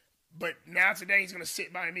else. But now today, he's going to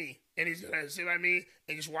sit by me. And he's going to sit by me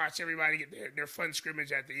and just watch everybody get their fun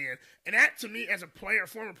scrimmage at the end. And that, to me, as a player,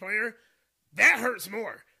 former player, that hurts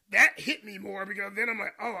more. That hit me more because then I'm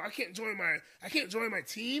like, oh, I can't join my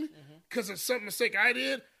team because of some mistake I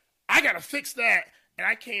did. I got to fix that. And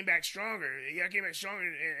I came back stronger. I came back stronger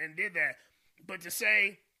and did that. But to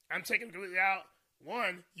say I'm taking it completely out,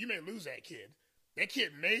 one, you may lose that kid. That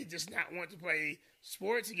kid may just not want to play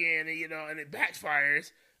sports again, and it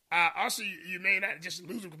backfires. Also, you may not just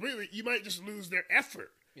lose them completely. You might just lose their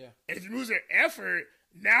effort. Yeah. And if you lose their effort,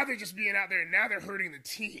 now they're just being out there, and now they're hurting the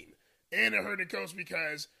team. And they're hurting the coach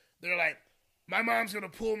because they're like, my mom's going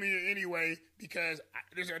to pull me anyway because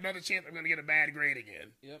there's another chance I'm going to get a bad grade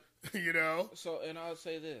again. Yep. So, and I'll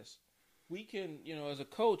say this. We can, as a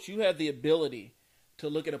coach, you have the ability to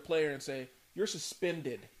look at a player and say, you're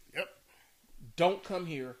suspended. Yep. Don't come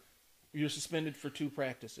here. You're suspended for 2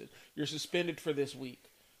 practices. You're suspended for this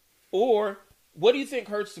week. Or, what do you think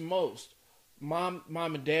hurts the most? Mom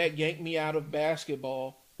and dad yanked me out of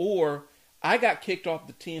basketball, or I got kicked off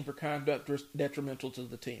the team for conduct detrimental to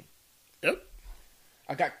the team. Yep.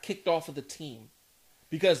 I got kicked off of the team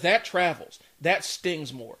because that travels. That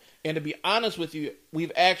stings more. And to be honest with you,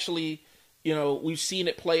 we've actually, we've seen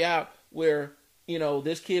it play out where,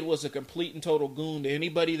 this kid was a complete and total goon to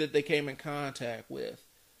anybody that they came in contact with.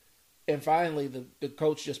 And finally, the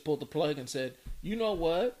coach just pulled the plug and said, you know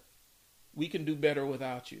what? We can do better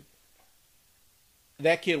without you.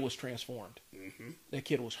 That kid was transformed. Mm-hmm. That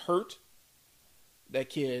kid was hurt. That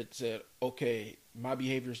kid said, okay, my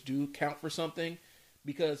behaviors do count for something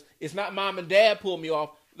because it's not mom and dad pulled me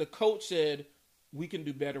off. The coach said, we can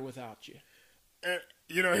do better without you.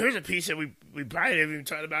 Here's a piece that we probably haven't even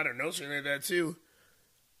talked about or notes or anything like that too.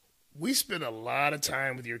 We spend a lot of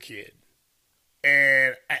time with your kid.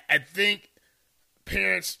 And I think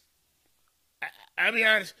parents, I'll be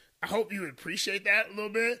honest, I hope you appreciate that a little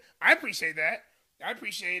bit. I appreciate that. I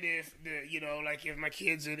appreciate if if my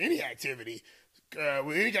kid's in any activity,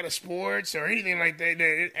 with any kind of sports or anything like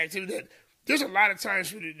that, activity that there's a lot of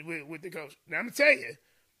times with the coach. Now I'm gonna tell you,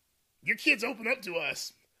 your kids open up to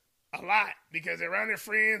us a lot because they're around their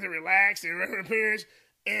friends, they're relaxed, they're around their parents,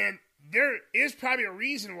 and there is probably a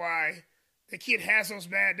reason why the kid has those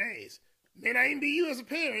bad days. It may not even be you as a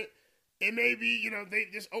parent. It may be, they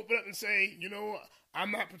just open up and say,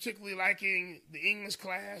 I'm not particularly liking the English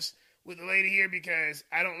class with the lady here because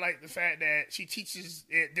I don't like the fact that she teaches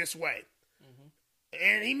it this way. Mm-hmm.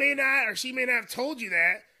 And he may not or she may not have told you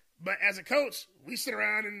that, but as a coach, we sit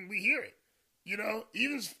around and we hear it.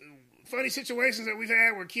 Even funny situations that we've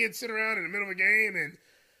had where kids sit around in the middle of a game and,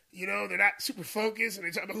 they're not super focused and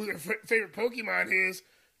they talk about who their favorite Pokemon is.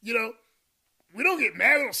 We don't get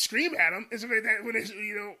mad. We don't scream at them. It's like that when it's,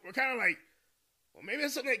 we're kind of like, well, maybe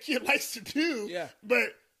that's something that kid likes to do. Yeah.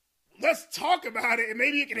 But let's talk about it, and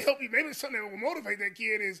maybe it can help you. Maybe it's something that will motivate that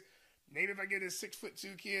kid is maybe if I get this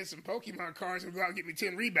 6'2" kid some Pokemon cards and go out and get me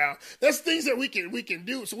 10 rebounds. That's things that we can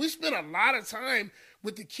do. So we spend a lot of time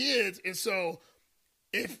with the kids, and so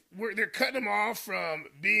if they're cutting them off from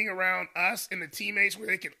being around us and the teammates where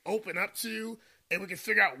they can open up to, and we can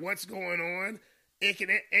figure out what's going on, it can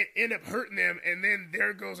end up hurting them, and then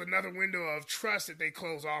there goes another window of trust that they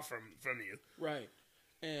close off from you. Right,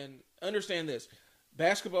 and understand this: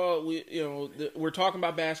 basketball. We're talking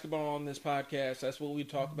about basketball on this podcast. That's what we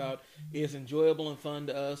talk about. It's enjoyable and fun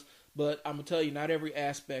to us. But I'm gonna tell you, not every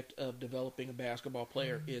aspect of developing a basketball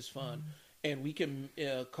player is fun, and we can.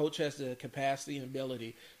 Coach has the capacity and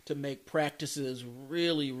ability to make practices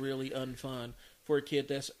really, really unfun for a kid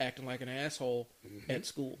that's acting like an asshole at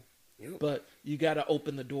school. Yep. But you got to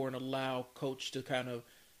open the door and allow coach to kind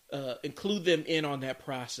of include them in on that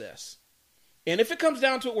process. And if it comes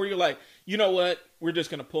down to it where you're like, you know what, we're just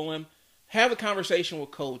going to pull him, have a conversation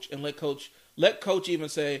with coach and let coach even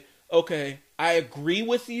say, okay, I agree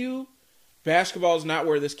with you. Basketball is not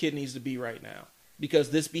where this kid needs to be right now because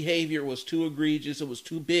this behavior was too egregious. It was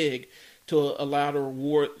too big to allow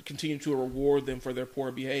continue to reward them for their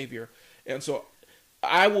poor behavior. And so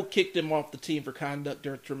I will kick them off the team for conduct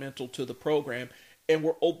detrimental to the program, and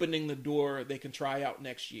we're opening the door they can try out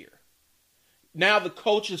next year. Now the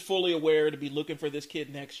coach is fully aware to be looking for this kid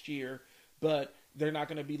next year, but they're not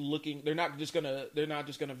going to be looking. They're not just going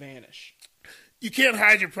to vanish. You can't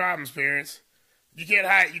hide your problems, parents. You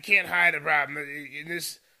can't hide a problem. And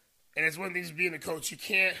it's one of the things being a coach. You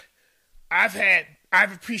can't.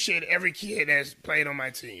 I've appreciated every kid that's played on my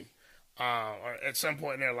team, or at some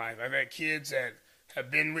point in their life. I've had kids that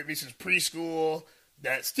have been with me since preschool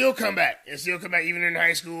that still come back even in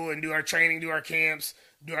high school and do our training, do our camps,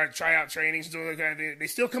 do our tryout trainings, do that kind of thing. They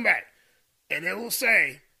still come back, and they will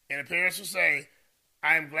say, and the parents will say,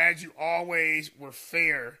 "I am glad you always were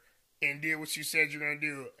fair and did what you said you're going to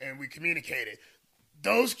do, and we communicated."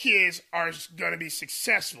 Those kids are going to be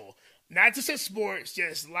successful, not just in sports,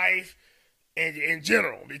 just life and in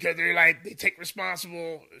general, because they take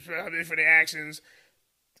responsible for their actions.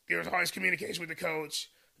 There's always communication with the coach.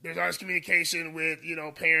 There's always communication with,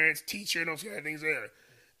 parents, teacher, and those kind of things there.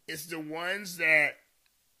 It's the ones that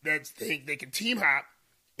think they can team hop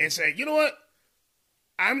and say, you know what,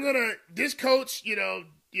 this coach, I'm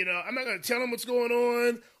not going to tell him what's going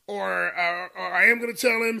on, or I am going to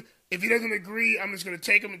tell him. If he doesn't agree, I'm just going to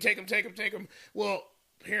take him. Well,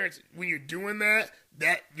 parents, when you're doing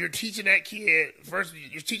that you're teaching that kid, first,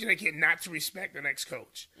 you're teaching that kid not to respect the next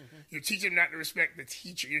coach. Mm-hmm. You're teaching him not to respect the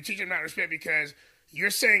teacher. You're teaching him not to respect because you're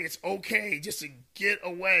saying it's okay just to get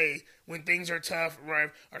away when things are tough, right?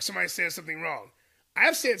 Or somebody says something wrong.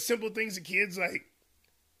 I've said simple things to kids like,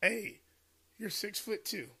 hey, you're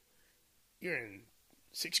 6'2". You're in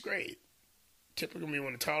 6th grade. Typically going to be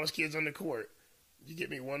one of the tallest kids on the court. You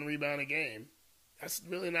get me 1 rebound a game. That's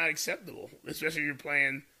really not acceptable, especially if you're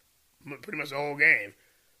playing pretty much the whole game.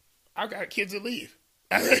 I've got kids that leave.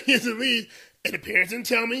 And the parents didn't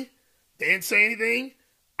tell me. They didn't say anything.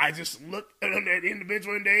 I just looked at the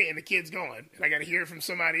individual one day, and the kid's gone. And I got to hear it from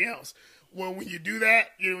somebody else. Well, when you do that,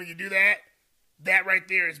 that right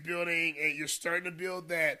there is building, and you're starting to build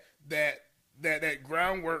that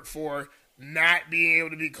groundwork for not being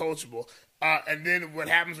able to be coachable. And then what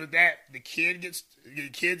happens with that? The kid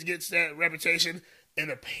gets that reputation, and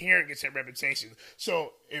the parent gets that reputation.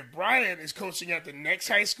 So if Brian is coaching at the next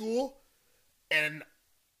high school, and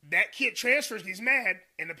that kid transfers, he's mad,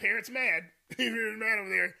 and the parent's mad, he's mad over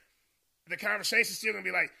there, the conversation's still gonna be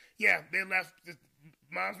like, yeah, they left. The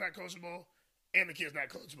mom's not coachable, and the kid's not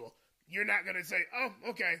coachable. You're not gonna say, oh,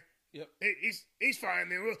 okay. Yep, he's fine.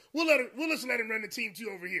 Then we'll just let him run the team too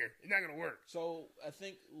over here. It's not gonna work. So I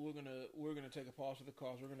think we're gonna take a pause for the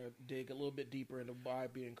cause. We're gonna dig a little bit deeper into why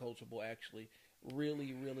being coachable actually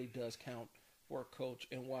really, really does count for a coach,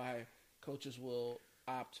 and why coaches will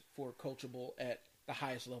opt for coachable at the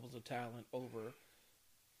highest levels of talent over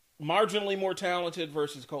marginally more talented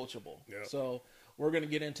versus coachable. Yep. So we're gonna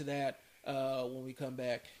get into that when we come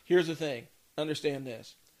back. Here's the thing: understand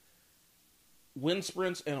this. Wind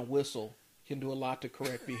sprints and a whistle can do a lot to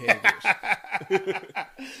correct behaviors.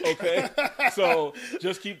 Okay, so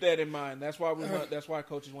just keep that in mind. That's why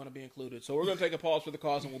coaches want to be included. So we're going to take a pause for the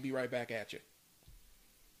cause, and we'll be right back at you.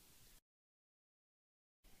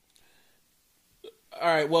 All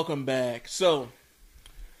right, welcome back. So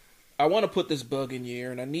I want to put this bug in your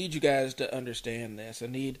ear, and I need you guys to understand this. I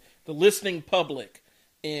need the listening public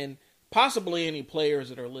and possibly any players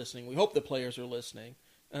that are listening. We hope the players are listening.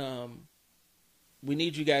 We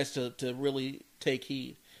need you guys to really take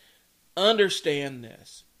heed. Understand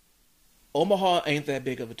this. Omaha ain't that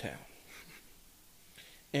big of a town.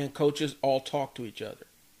 And coaches all talk to each other.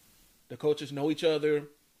 The coaches know each other.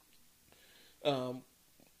 Some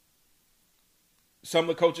of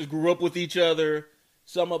the coaches grew up with each other.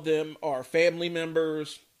 Some of them are family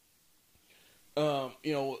members.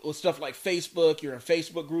 With stuff like Facebook, you're in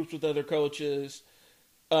Facebook groups with other coaches.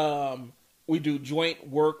 We do joint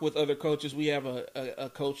work with other coaches. We have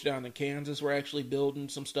a coach down in Kansas we're actually building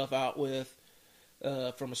some stuff out with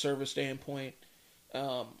from a service standpoint.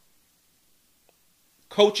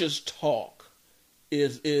 Coaches talk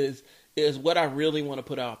is what I really want to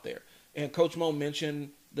put out there. And Coach Moe mentioned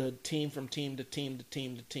the team from team to team to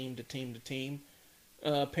team to team to team to team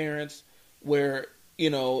parents, where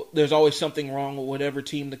there's always something wrong with whatever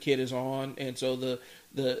team the kid is on, and so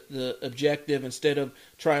the objective, instead of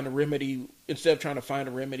trying to find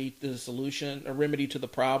a remedy to the solution, a remedy to the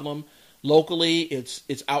problem locally, it's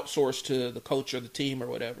outsourced to the coach or the team or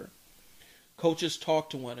whatever. Coaches talk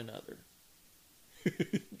to one another.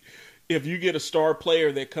 If you get a star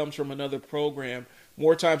player that comes from another program,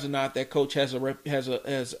 more times than not, that coach has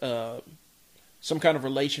some kind of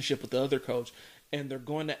relationship with the other coach, and they're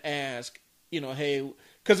going to ask, hey,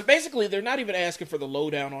 because basically they're not even asking for the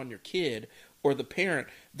lowdown on your kid or the parent.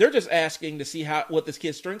 They're just asking to see what this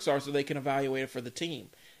kid's strengths are so they can evaluate it for the team.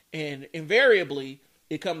 And invariably,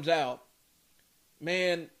 it comes out,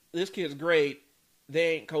 man, this kid's great.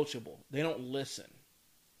 They ain't coachable. They don't listen.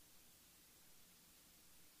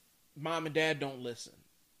 Mom and dad don't listen.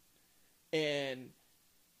 And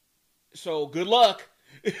so good luck.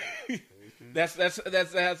 That's how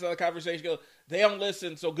the conversation goes. They don't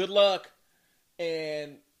listen, so good luck.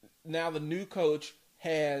 And now the new coach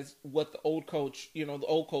has what the old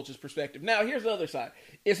coach's perspective. Now, here's the other side.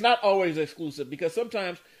 It's not always exclusive, because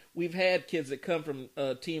sometimes we've had kids that come from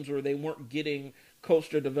teams where they weren't getting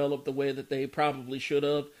coached or developed the way that they probably should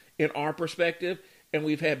have in our perspective, and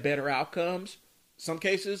we've had better outcomes. Some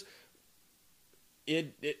cases,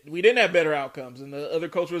 we didn't have better outcomes, and the other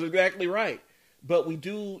coach was exactly right. But we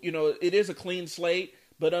do, it is a clean slate,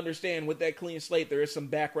 but understand with that clean slate, there is some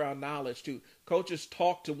background knowledge too. Coaches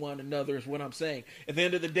talk to one another is what I'm saying. At the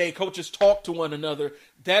end of the day, coaches talk to one another.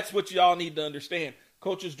 That's what y'all need to understand.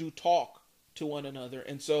 Coaches do talk to one another.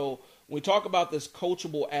 And so when we talk about this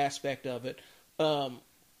coachable aspect of it,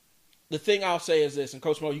 the thing I'll say is this, and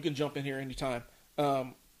Coach Moe, you can jump in here anytime.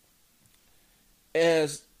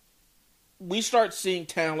 As we start seeing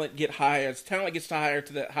talent get higher, as talent gets higher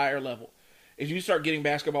to that higher level, if you start getting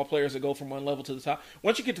basketball players that go from one level to the top,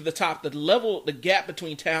 once you get to the top, the gap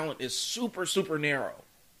between talent is super, super narrow.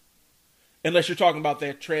 Unless you're talking about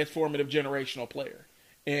that transformative generational player.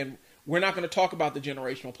 And we're not going to talk about the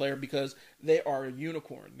generational player because they are a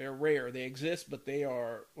unicorn. They're rare. They exist, but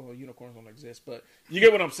unicorns don't exist, but you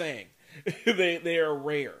get what I'm saying. They are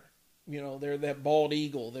rare. They're that bald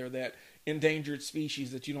eagle. They're that endangered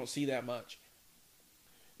species that you don't see that much.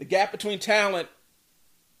 The gap between talent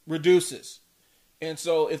reduces. And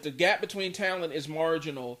so if the gap between talent is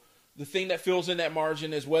marginal, the thing that fills in that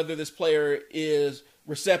margin is whether this player is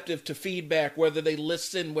receptive to feedback, whether they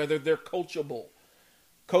listen, whether they're coachable.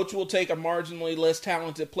 Coach will take a marginally less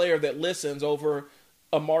talented player that listens over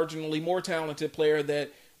a marginally more talented player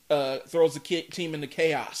that throws the team into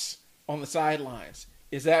chaos on the sidelines.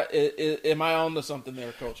 Am I on to something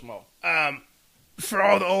there, Coach Moe? For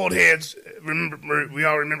all the old heads, we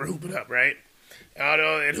all remember Hooping Up, right?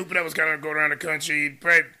 And Hooping Up was kind of going around the country.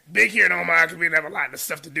 Probably big here in Omaha because we didn't have a lot of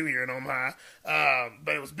stuff to do here in Omaha.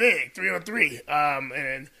 But it was big, 3-on-3.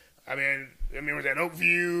 And I mean, it was at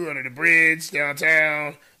Oakview, under the bridge,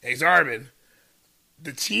 downtown, Exarban.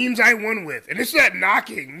 The teams I won with, and it's not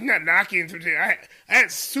knocking. I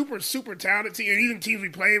had super, super talented teams, and even teams we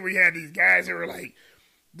played where you had these guys that were like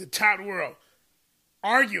the top of the world,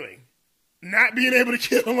 arguing, not being able to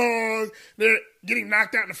get along. They're getting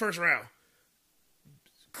knocked out in the first round.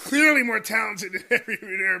 Clearly more talented than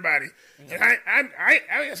everybody. And I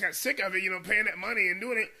just got sick of it, paying that money and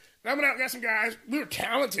doing it. And I went out and got some guys. We were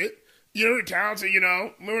talented. We were talented, We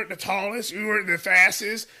weren't the tallest. We weren't the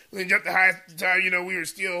fastest. We didn't jump the highest time. We were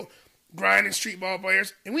still grinding street ball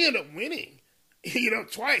players. And we ended up winning,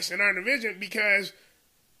 twice in our division because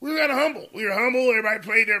we were kind of humble. We were humble. Everybody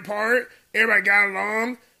played their part. Everybody got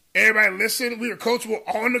along. Everybody listened. We were coachable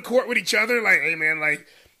on the court with each other. Like, hey, man,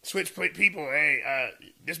 switch people. Hey,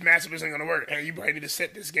 this matchup isn't going to work. Hey, you probably need to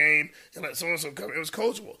set this game and let so-and-so come. It was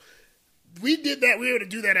coachable. We did that. We were able to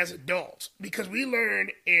do that as adults because we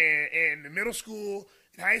learned in the middle school,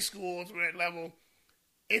 in high school, to that level,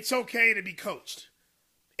 it's okay to be coached.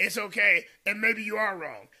 It's okay. And maybe you are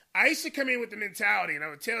wrong. I used to come in with the mentality, and I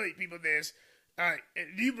would tell people this. I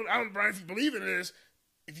don't know, Brian, if you believe in this,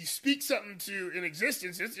 if you speak something to in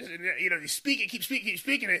existence, it's just, you speak it, keep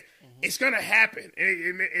speaking it, it's going to happen.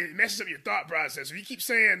 And it messes up your thought process. If you keep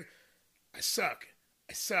saying, I suck,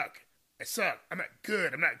 I'm not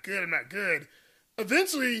good,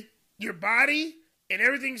 eventually your body and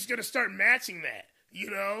everything's going to start matching that,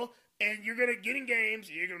 and you're going to get in games,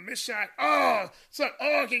 you're going to miss shot, I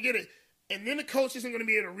can't get it. And then the coach isn't going to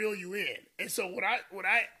be able to reel you in. And so what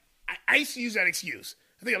I used to use that excuse.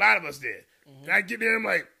 I think a lot of us did. And I get there, I'm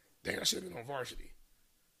like, dang, I should have been on varsity.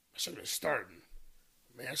 I should have been starting.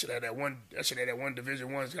 Man, I should have had that one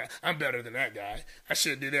Division I guy. I'm better than that guy. I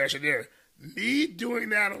should have did that. I should have. Me doing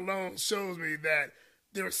that alone shows me that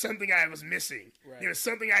there was something I was missing. Right. There was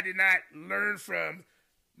something I did not learn from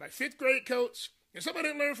my 5th grade coach. And something I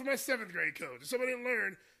didn't learn from my 7th grade coach. And something I didn't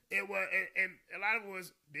learn. It was, and a lot of it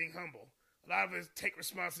was being humble. A lot of it was take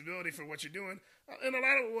responsibility for what you're doing. And a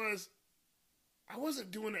lot of it was, I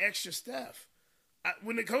wasn't doing the extra stuff.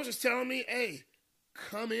 When the coach was telling me, hey,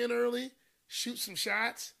 come in early, shoot some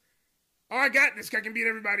shots. Oh, I got this. I can beat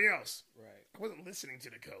everybody else. Right. I wasn't listening to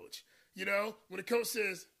the coach. You know, when the coach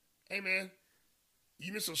says, hey, man,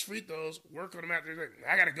 you missed those free throws, work on them after.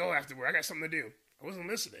 I got to go afterward. I got something to do. I wasn't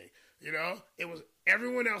listening. You know, it was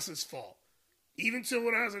everyone else's fault. Even till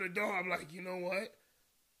when I was an adult, I'm like, you know what?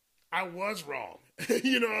 I was wrong.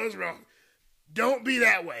 I was wrong. Don't be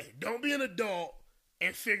that way. Don't be an adult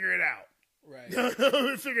and figure it out.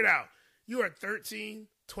 Right. Figure it out. You are 13,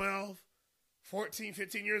 12, 14,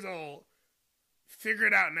 15 years old. Figure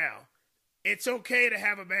it out now. It's okay to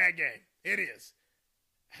have a bad game. It is.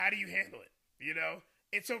 How do you handle it? You know,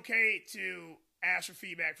 it's okay to ask for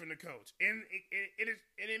feedback from the coach, and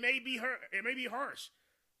it may be harsh.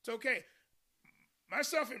 It's okay.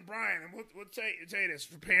 Myself and Brian, and we'll tell you this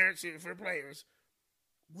for parents and for players,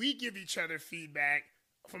 we give each other feedback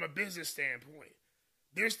from a business standpoint.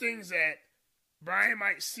 There's things that Brian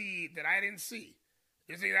might see that I didn't see.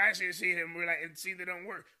 There's things I should see him and see that don't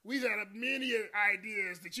work. We've had many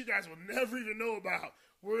ideas that you guys will never even know about.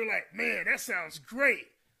 We're like, man, that sounds great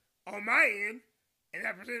on my end. And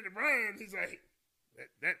I presented to Brian. He's like,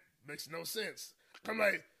 that makes no sense. I'm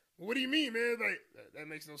like, what do you mean, man? Like, that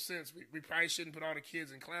makes no sense. We probably shouldn't put all the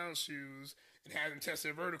kids in clown shoes and have them test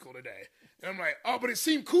their vertical today. And I'm like, oh, but it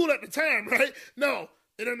seemed cool at the time, right? No,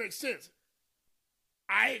 it doesn't make sense.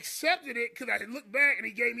 I accepted it because I looked back and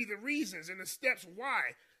he gave me the reasons and the steps why.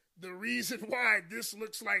 The reason why this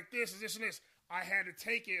looks like this and this and this. I had to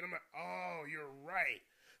take it and I'm like, oh, you're right.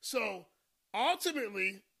 So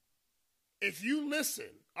ultimately, if you listen,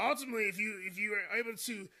 if you are able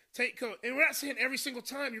to take coach, and we're not saying every single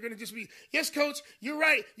time you're going to just be, yes, coach, you're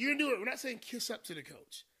right, you're going to do it. We're not saying kiss up to the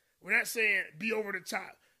coach. We're not saying be over the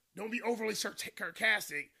top. Don't be overly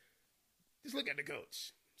sarcastic. Just look at the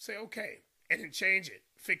coach. Say, okay. And then change it.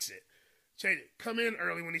 Fix it. Change it. Come in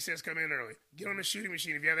early when he says come in early. Get on the shooting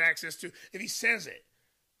machine if you have access to. If he says it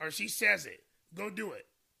or she says it, go do it.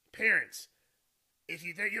 Parents, if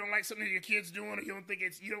you think you don't like something that your kid's doing or you don't think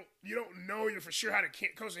it's you don't know you're for sure how to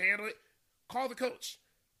coach to handle it, call the coach.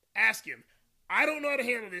 Ask him. I don't know how to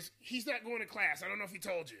handle this. He's not going to class. I don't know if he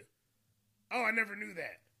told you. Oh, I never knew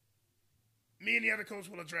that. Me and the other coach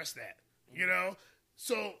will address that. You know?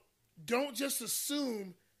 So don't just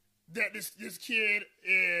assume that this kid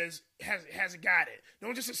hasn't got it.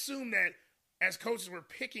 Don't just assume that as coaches we're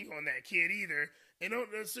picking on that kid either. And don't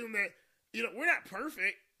assume that, we're not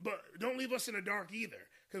perfect, but don't leave us in the dark either.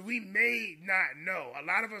 Because we may not know. A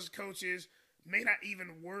lot of us coaches may not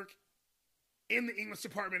even work in the English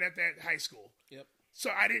department at that high school. Yep. So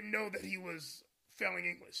I didn't know that he was failing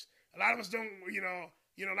English. A lot of us don't,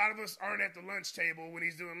 a lot of us aren't at the lunch table when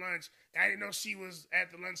he's doing lunch. I didn't know she was at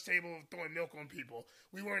the lunch table throwing milk on people.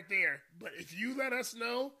 We weren't there. But if you let us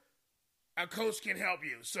know, a coach can help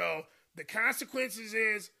you. So the consequences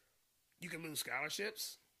is you can lose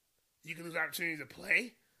scholarships. You can lose opportunities to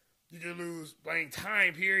play. You can lose playing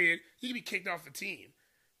time, period. You can be kicked off the team.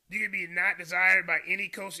 You can be not desired by any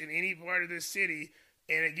coach in any part of this city.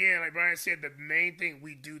 And again, like Brian said, the main thing,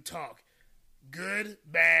 we do talk. Good,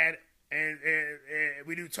 bad, and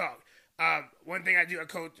we do talk. One thing I do, I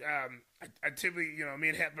coach, I typically, me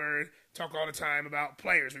and Hepburn talk all the time about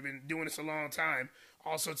players. We've been doing this a long time.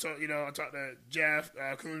 Also, I talk to Jeff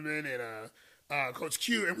Koonman and Coach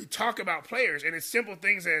Q, and we talk about players. And it's simple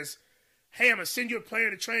things as, hey, I'm going to send you a player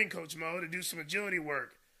to train, Coach Moe, to do some agility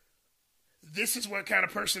work. This is what kind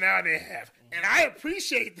of personality they have. And I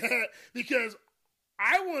appreciate that because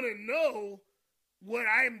I want to know what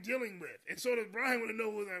I am dealing with. And so does Brian want to know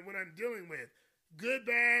what I'm dealing with. Good,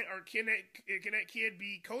 bad, or can that kid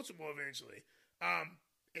be coachable eventually?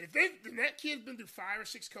 If that kid's been through 5 or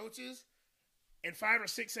 6 coaches and 5 or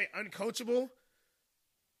 6 say uncoachable,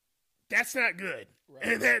 that's not good. Right.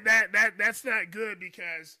 And that's not good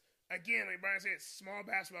because, again, like Brian said, small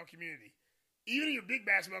basketball community. Even in your big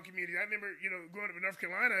basketball community, I remember, growing up in North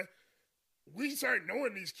Carolina, we started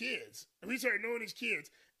knowing these kids. And let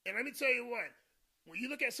me tell you what, when you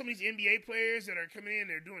look at some of these NBA players that are coming in,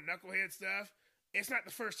 they're doing knucklehead stuff, it's not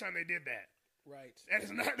the first time they did that. Right.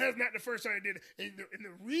 That's not the first time they did it. And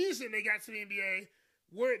the reason they got to the NBA,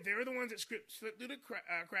 they're the ones that slipped through the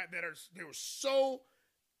crap they were so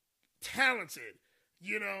talented,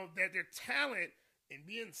 that their talent and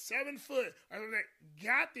being 7 foot that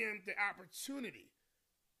got them the opportunity.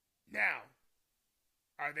 Now,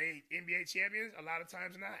 are they NBA champions? A lot of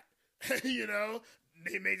times not.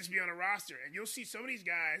 They may just be on a roster. And you'll see some of these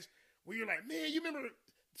guys where you're like, man, you remember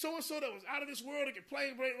so-and-so that was out of this world that could play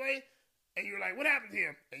in great way? And you're like, what happened to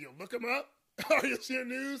him? And you'll look him up or you'll see the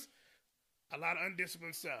news. A lot of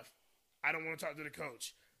undisciplined stuff. I don't want to talk to the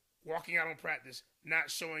coach. Walking out on practice, not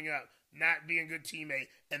showing up, not being a good teammate.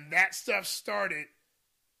 And that stuff started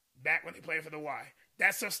back when they played for the Y.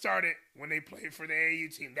 That stuff started when they played for the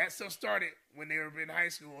AAU team. That stuff started when they were in high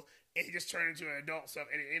school. And it just turned into an adult stuff,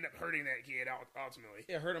 and it ended up hurting that kid ultimately.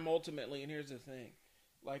 It hurt him ultimately, and here's the thing.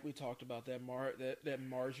 Like we talked about, that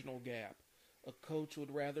marginal gap. A coach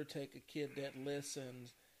would rather take a kid that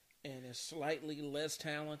listens and is slightly less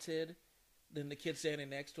talented than the kid standing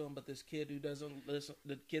next to him, but this kid who doesn't listen,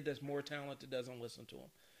 the kid that's more talented doesn't listen to him.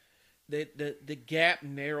 The gap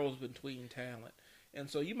narrows between talent. And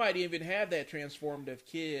so you might even have that transformative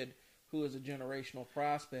kid who is a generational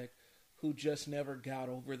prospect who just never got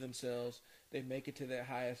over themselves. They make it to that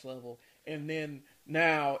highest level. And then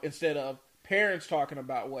now, instead of parents talking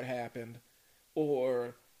about what happened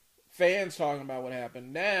or fans talking about what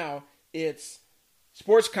happened, now it's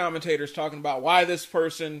sports commentators talking about why this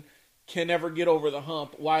person can never get over the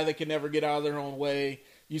hump, why they can never get out of their own way.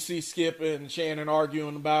 You see Skip and Shannon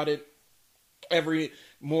arguing about it every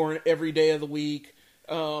day of the week,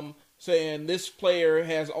 saying this player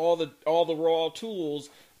has all the raw tools,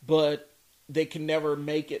 but they can never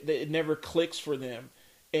make it. It never clicks for them,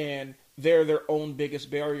 and they're their own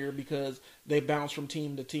biggest barrier because they bounce from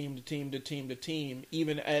team to team to team to team to team,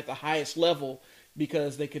 even at the highest level,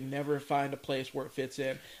 because they can never find a place where it fits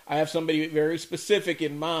in. I have somebody very specific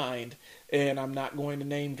in mind, and I'm not going to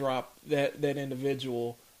name drop that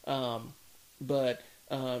individual, but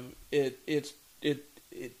it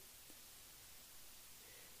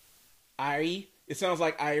sounds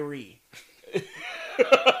like Irie.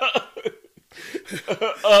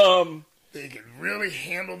 They can really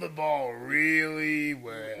handle the ball really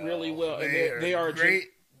well. Really well. They are a great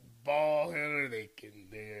ball handler. They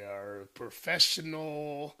are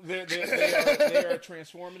professional. They are a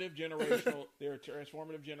transformative generational. They're a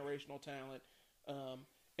transformative generational talent,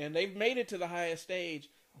 and they've made it to the highest stage.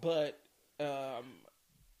 But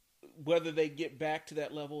whether they get back to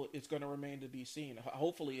that level, it's going to remain to be seen.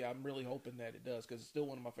 Hopefully, I'm really hoping that it does, because it's still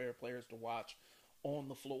one of my favorite players to watch on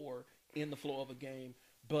the floor, in the flow of a game.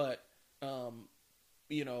 But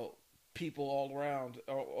people all around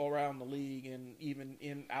the league, and even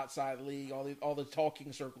in outside the league, all the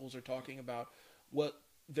talking circles are talking about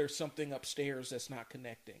there's something upstairs that's not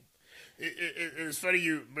connecting. It's funny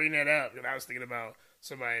you bring that up, because I was thinking about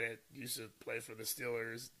somebody that used to play for the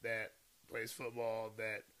Steelers that plays football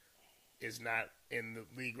that is not in the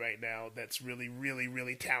league right now, that's really, really,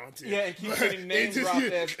 really talented. Yeah, and keeps getting name dropped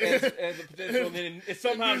as a potential, and then it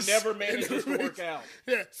somehow never manages to work out.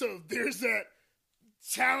 Yeah, so there's that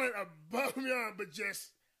talent above me, but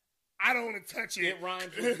just, I don't want to touch it. It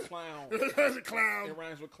rhymes with clown. It rhymes with clown. It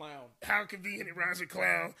rhymes with clown. How convenient, it rhymes with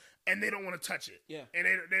clown. And they don't want to touch it. Yeah. And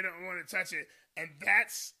they don't want to touch it. And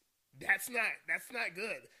that's not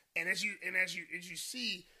good. And as you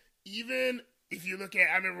see, even if you look at,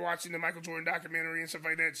 I remember watching the Michael Jordan documentary and stuff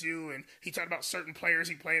like that too, and he talked about certain players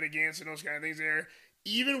he played against and those kind of things there.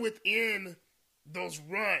 Even within those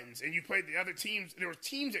runs, and you played the other teams, there were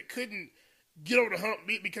teams that couldn't get over the hump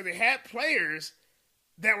because they had players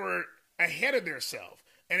that were ahead of themselves,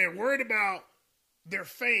 and they're worried about their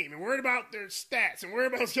fame, and worried about their stats, and worried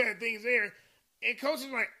about those kind of things there. And coaches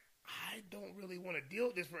are like, I don't really want to deal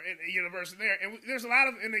with this for a university there. And there's a lot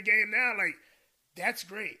of in the game now, like, that's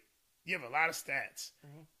great. You have a lot of stats.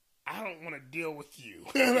 Mm-hmm. I don't want to deal with you.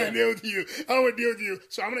 I don't want to deal with you. I don't want to deal with you.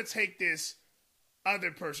 So I'm going to take this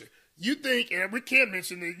other person. You think, and we can't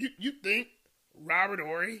mention that, you think Robert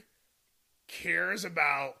Horry cares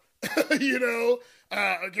about,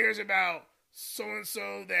 cares about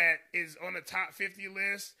so-and-so that is on the top 50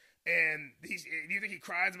 list, and do you think he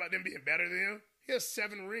cries about them being better than him? He has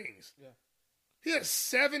 7 rings. Yeah. He's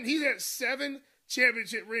had 7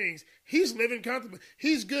 championship rings. He's living comfortably.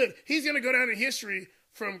 He's good. He's going to go down in history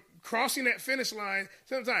from crossing that finish line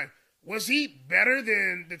sometime. Was he better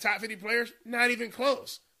than the top 50 players? Not even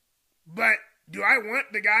close. But do I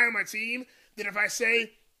want the guy on my team that if I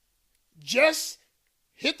say, just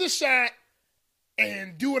hit the shot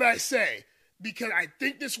and do what I say because I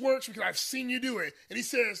think this works because I've seen you do it, and he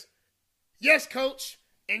says, yes, coach,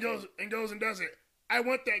 and goes and does it. I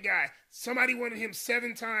want that guy. Somebody wanted him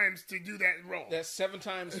 7 times to do that role. That 7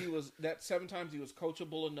 times he was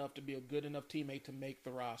coachable enough to be a good enough teammate to make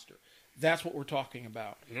the roster. That's what we're talking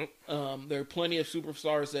about. Yep. There are plenty of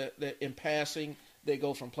superstars that in passing they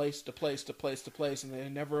go from place to place to place to place, and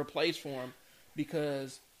there's never a place for them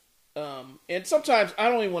because. And sometimes I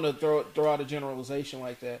don't even want to throw out a generalization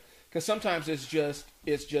like that because sometimes it's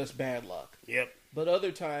just bad luck. Yep. But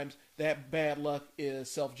other times that bad luck is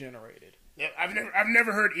self-generated. Yeah, I've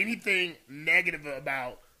never heard anything negative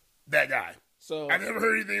about that guy. So I've never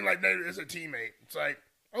heard anything like that as a teammate. It's like,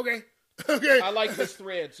 okay, Okay. I like this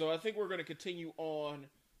thread, so I think we're going to continue on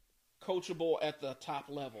coachable at the top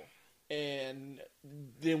level, and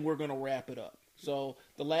then we're going to wrap it up. So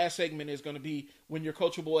the last segment is going to be when you're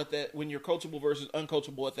coachable versus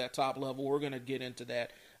uncoachable at that top level. We're going to get into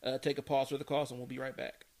that. Take a pause for the cause, and we'll be right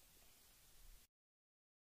back.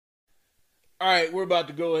 All right, we're about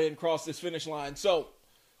to go ahead and cross this finish line. So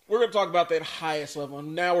we're going to talk about that highest level.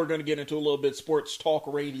 And now we're going to get into a little bit sports talk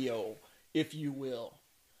radio, if you will.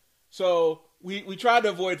 So we tried to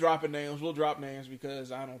avoid dropping names. We'll drop names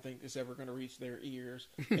because I don't think it's ever going to reach their ears.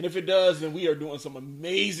 And if it does, then we are doing some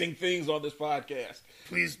amazing things on this podcast.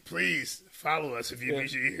 Please follow us if you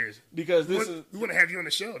reach your ears. Because we want to have you on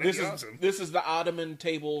the show. That'd be awesome. This is the Ottoman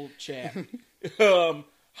Table Chat.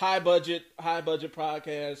 High budget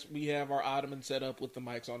podcast. We have our ottoman set up with the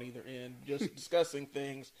mics on either end, just discussing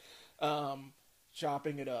things,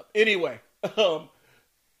 chopping it up. Anyway,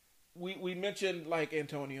 we mentioned like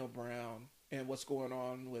Antonio Brown and what's going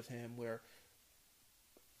on with him. Where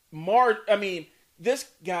this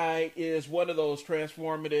guy is one of those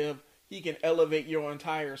transformative. He can elevate your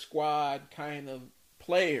entire squad kind of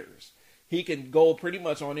players. He can go pretty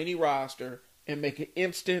much on any roster and make an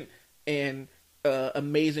instant and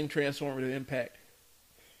amazing transformative impact.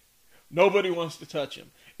 Nobody wants to touch him.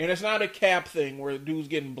 And it's not a cap thing where the dude's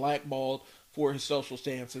getting blackballed for his social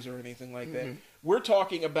stances or anything like that. We're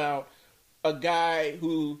talking about a guy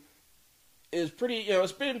who is pretty,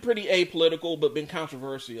 it's been pretty apolitical but been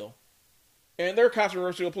controversial. And there are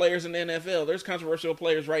controversial players in the NFL. There's controversial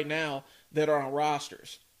players right now that are on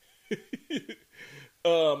rosters.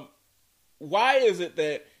 Why is it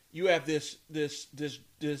that you have this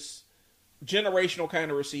generational kind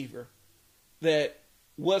of receiver that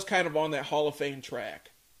was kind of on that Hall of Fame track,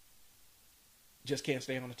 just can't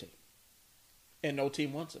stay on the team, and no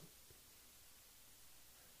team wants him?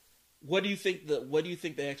 What do you think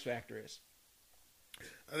the X factor is?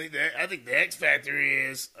 I think the X factor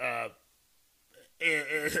is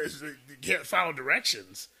you can't follow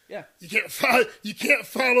directions. Yeah, you can't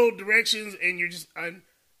follow directions, and you're just I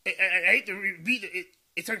hate to repeat it.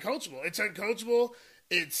 It's uncoachable. It's uncoachable.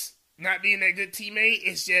 It's not being that good teammate.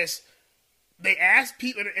 It's just they ask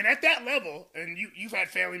people, and at that level, and you've had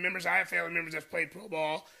family members, I have family members that played pro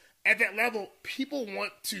ball. At that level, people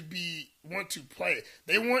want to play.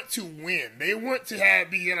 They want to win. They want to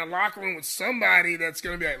be in a locker room with somebody that's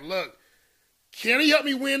going to be like, look, can he help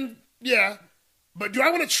me win? Yeah, but do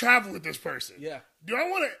I want to travel with this person? Yeah. Do I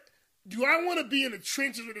want to be in the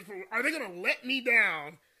trenches with this person? Are they going to let me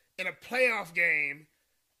down in a playoff game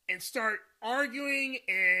and start arguing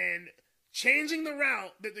and changing the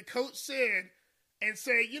route that the coach said and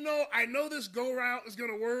say, I know this go route is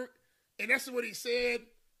going to work, and that's what he said,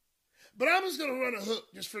 but I'm just going to run a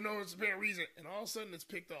hook just for no apparent reason, and all of a sudden it's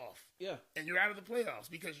picked off. Yeah. And you're out of the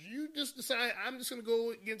playoffs because you just decide, I'm just going to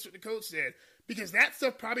go against what the coach said, because that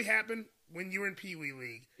stuff probably happened when you were in Pee Wee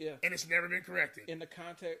League, and it's never been corrected. In the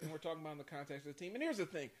context, and we're talking about in the context of the team, and here's the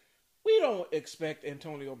thing. We don't expect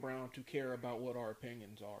Antonio Brown to care about what our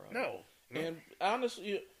opinions are. No. And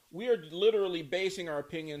honestly, we are literally basing our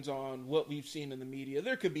opinions on what we've seen in the media.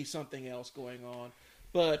 There could be something else going on.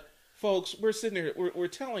 But, folks, we're sitting here, we're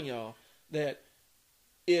telling y'all that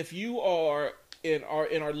if you are in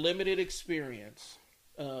our limited experience,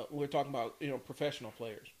 we're talking about professional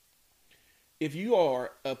players. If you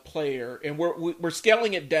are a player, and we're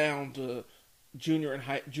scaling it down to junior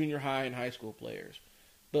high and high school players,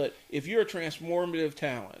 but if you're a transformative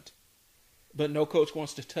talent, but no coach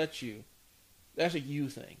wants to touch you, that's a you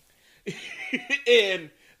thing. And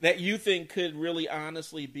that you thing could really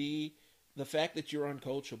honestly be the fact that you're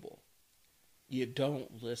uncoachable. You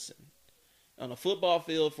don't listen. On a football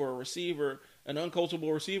field for a receiver, an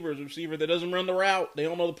uncoachable receiver is a receiver that doesn't run the route. They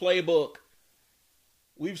don't know the playbook.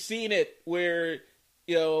 We've seen it where,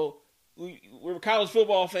 we're college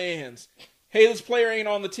football fans. Hey, this player ain't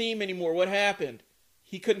on the team anymore. What happened?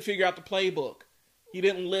 He couldn't figure out the playbook. He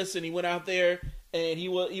didn't listen. He went out there and he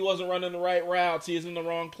wasn't running the right routes. He was in the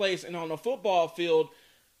wrong place. And on a football field,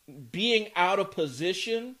 being out of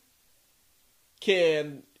position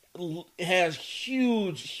has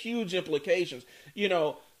huge implications.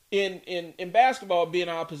 In basketball, being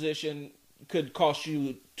out of position could cost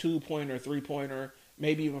you 2-pointer, 3-pointer,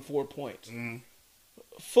 maybe even 4 points.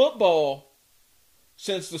 Football,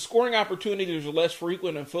 since the scoring opportunities are less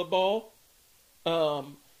frequent in football,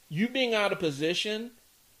 you being out of position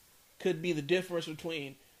could be the difference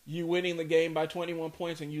between you winning the game by 21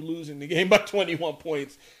 points and you losing the game by 21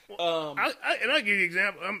 points. I'll give you an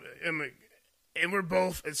example. And we're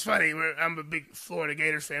both, it's funny, I'm a big Florida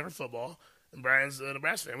Gators fan for football, and Brian's a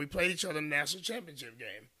Nebraska fan. We played each other in the national championship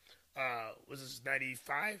game. Was this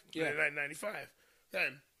 95? Yeah. 95.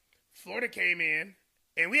 Then Florida came in,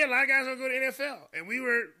 and we had a lot of guys who go to NFL, and we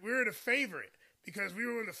were the favorite because we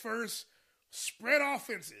were one of the first spread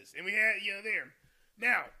offenses, and we had there.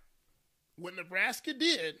 Now, what Nebraska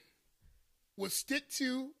did was stick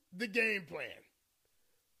to the game plan.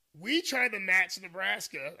 We tried to match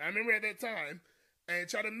Nebraska. I remember at that time, and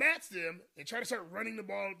try to match them and try to start running the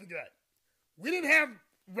ball up the gut. We didn't have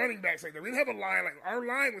running backs like that. We didn't have a line like our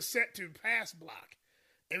line was set to pass block,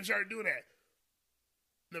 and we started doing that.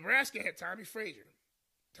 Nebraska had Tommy Frazier.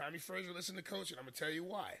 Tommy Frazier listened to coach, and I'm gonna tell you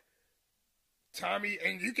why. Tommy,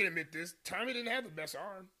 and you can admit this, Tommy didn't have the best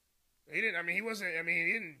arm. He didn't. I mean, he wasn't. I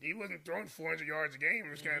mean, he wasn't throwing 400 yards a game.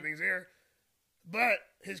 Those kind of things there. But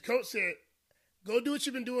his coach said, "Go do what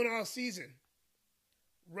you've been doing all season.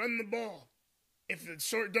 Run the ball. If the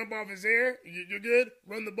short dump off is there, you're good.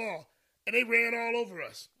 Run the ball." And they ran all over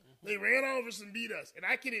us. They ran all over us and beat us. And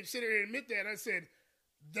I can sit here and admit that. And I said,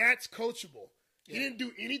 "That's coachable." Yeah. He didn't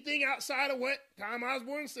do anything outside of what Tom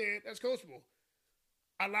Osborne said. That's coachable.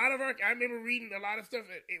 A lot of I remember reading a lot of stuff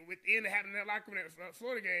within happening in that locker room at the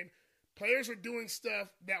Florida game. Players were doing stuff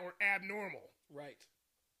that were abnormal. Right.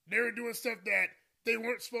 They were doing stuff that they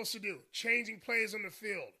weren't supposed to do. Changing plays on the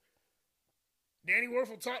field. Danny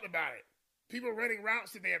Werfel talked about it. People running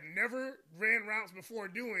routes that they have never ran routes before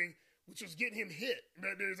doing, which was getting him hit.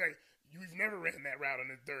 But there's like, we've never ran that route on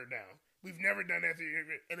the third down. We've never done that.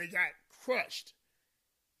 And they got crushed.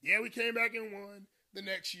 Yeah, we came back and won the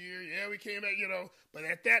next year. Yeah, we came back, But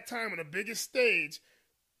at that time, on the biggest stage,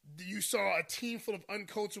 you saw a team full of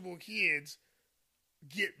uncoachable kids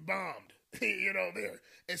get bombed, there.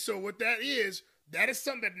 And so what that is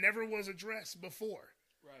something that never was addressed before.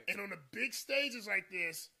 Right. And on the big stages like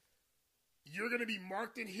this, you're going to be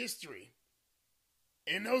marked in history.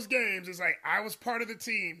 In those games, it's like, I was part of the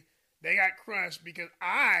team. They got crushed because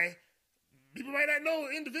people might not know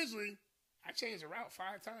individually, I changed the route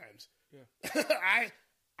 5 times. Yeah.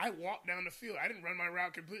 I walked down the field. I didn't run my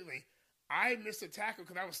route completely. I missed a tackle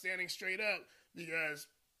because I was standing straight up because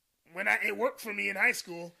it worked for me in high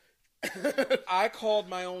school. I called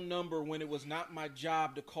my own number when it was not my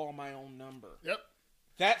job to call my own number. Yep.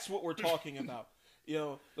 That's what we're talking about.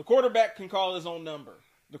 The quarterback can call his own number.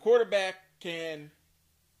 The quarterback can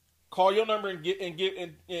call your number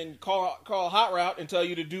and call a hot route and tell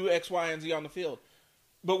you to do X, Y, and Z on the field.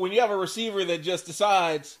 But when you have a receiver that just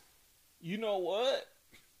decides, you know what?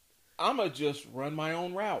 I'm gonna just run my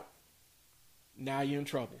own route. Now you're in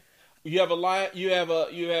trouble. You have a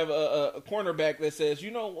cornerback that says,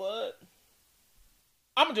 you know what?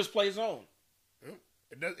 I'm gonna just play zone.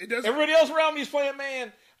 It does. Everybody else around me is playing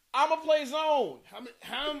man. I'm gonna play zone.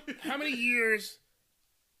 How many years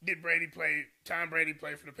did Tom Brady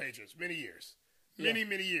play for the Patriots? Many years. Many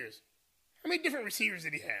years. How many different receivers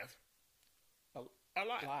did he have? A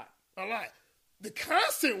lot. The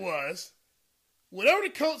constant was, whatever the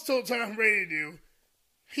coach told Tom Brady to do,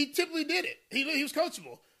 he typically did it. He was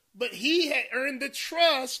coachable. But he had earned the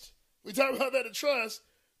trust, we talked about that, the trust,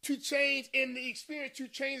 to change in the experience, to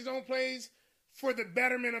change his own plays for the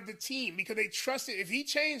betterment of the team. Because they trusted, if he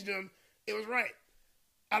changed them, it was right.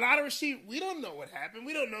 A lot of receivers, we don't know what happened.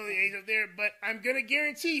 We don't know the age up there. But I'm going to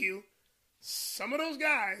guarantee you, some of those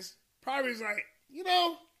guys probably was like,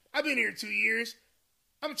 I've been here 2 years.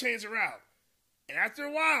 I'm going to change the route. And after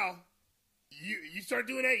a while, you start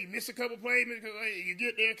doing that. You miss a couple plays. You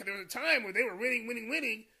get there. Because there was a time where they were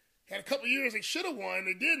winning. Had a couple years they should have won.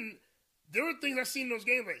 They didn't. There were things I've seen in those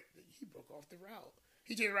games like, he broke off the route.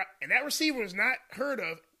 He changed the route. And that receiver was not heard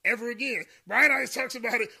of ever again. Brian always talks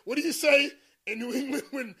about it. What do you say in New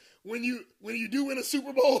England when you do win a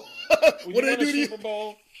Super Bowl? What do they do to you? Super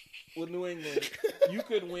Bowl with New England, you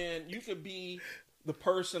could win. You could be the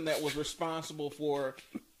person that was responsible for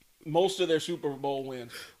most of their Super Bowl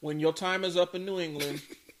wins. When your time is up in New England,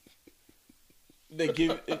 they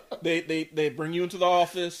bring you into the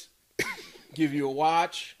office, give you a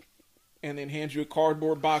watch, and then hand you a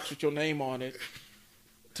cardboard box with your name on it,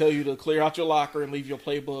 tell you to clear out your locker and leave your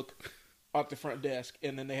playbook at the front desk,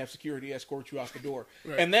 and then they have security escort you out the door.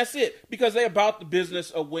 Right. And that's it, because they're about the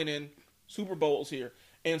business of winning Super Bowls here.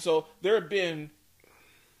 And so there have been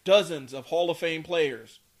dozens of Hall of Fame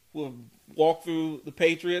players who have walked through the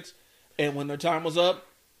Patriots, and when their time was up,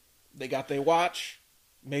 they got their watch,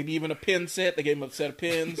 maybe even a pin set. They gave them a set of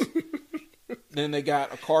pins. Then they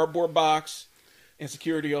got a cardboard box, and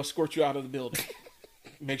security will escort you out of the building.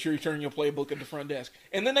 Make sure you turn your playbook at the front desk.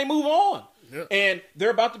 And then they move on. Yeah. And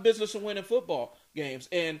they're about the business of winning football games.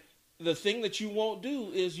 And the thing that you won't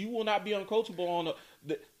do is you will not be uncoachable on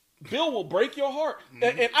Bill will break your heart.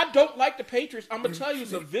 And I don't like the Patriots. I'm going to tell you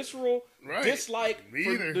it's a visceral dislike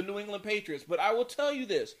for the New England Patriots. But I will tell you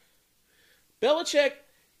this. Belichick,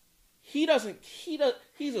 he's a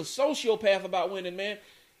sociopath about winning, man.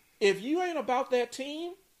 If you ain't about that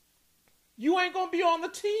team, you ain't going to be on the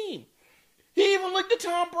team. He even looked at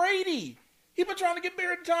Tom Brady. He been trying to get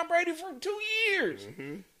married to Tom Brady for 2 years.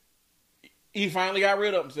 Mm-hmm. He finally got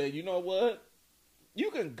rid of him and said, you know what?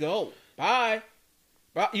 You can go. Bye.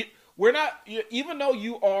 We're not, even though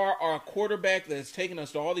you are our quarterback that's taken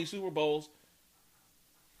us to all these Super Bowls,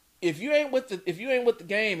 if you ain't with the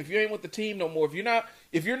game, if you ain't with the team no more,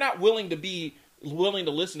 if you're not willing to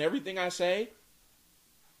listen to everything I say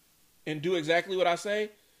and do exactly what I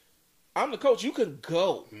say, I'm the coach. You can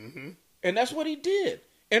go. Mm-hmm. And that's what he did.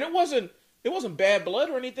 And it wasn't bad blood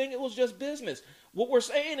or anything. It was just business. What we're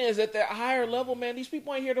saying is at that higher level, man, these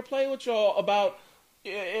people ain't here to play with y'all about,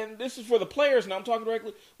 and this is for the players now, I'm talking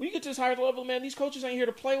directly. When you get to this higher level, man, these coaches ain't here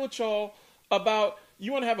to play with y'all about,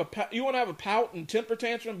 you want to have a pout and temper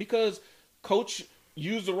tantrum because coach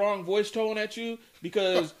used the wrong voice tone at you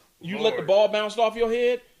because you let the ball bounce off your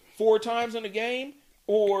head 4 times in a game,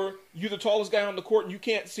 or you're the tallest guy on the court and you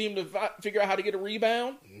can't seem to figure out how to get a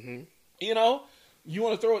rebound. Mm-hmm. You know, you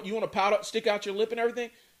want to pout up, stick out your lip and everything.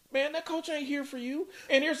 Man, that coach ain't here for you.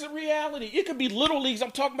 And here's the reality. It could be little leagues.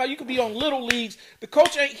 I'm talking about you could be on little leagues. The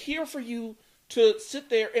coach ain't here for you to sit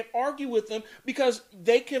there and argue with them because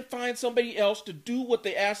they can find somebody else to do what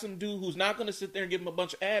they ask them to do who's not going to sit there and give them a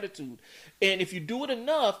bunch of attitude. And if you do it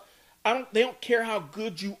enough, they don't care how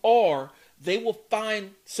good you are. They will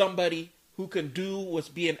find somebody who can do what's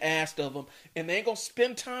being asked of them. And they ain't going to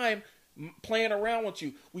spend time playing around with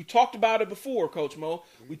you. We talked about it before, Coach Mo.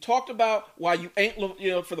 We talked about why you ain't,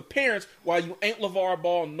 for the parents, why you ain't LeVar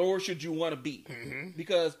Ball, nor should you want to be. Mm-hmm.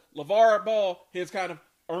 Because LeVar Ball has kind of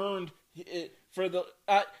earned it for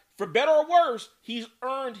better or worse, he's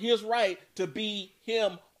earned his right to be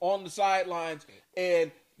him on the sidelines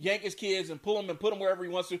and yank his kids and pull them and put them wherever he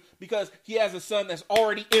wants to because he has a son that's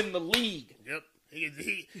already in the league. Yep.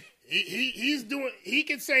 He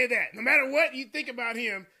can say that. No matter what you think about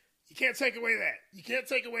him, you can't take away that. You can't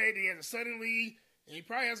take away that he has a son in the league, and he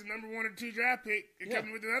probably has a number 1 or 2 draft pick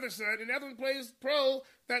coming with another son, and the other one plays pro,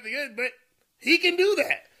 not the good, but he can do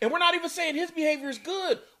that. And we're not even saying his behavior is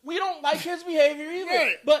good. We don't like his behavior either.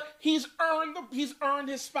 Right. But he's earned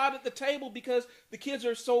his spot at the table because the kids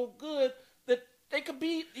are so good that they could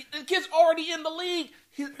be. The kid's already in the league.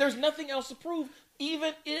 There's nothing else to prove.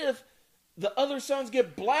 Even if the other sons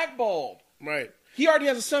get blackballed, right? He already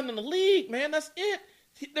has a son in the league, man. That's it.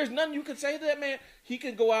 There's nothing you can say to that man. He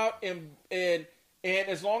can go out and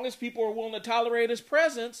as long as people are willing to tolerate his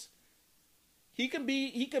presence, he can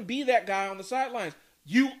be that guy on the sidelines.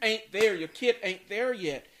 You ain't there. Your kid ain't there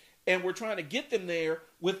yet. And we're trying to get them there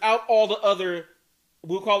without all the other,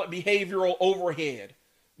 we'll call it behavioral overhead,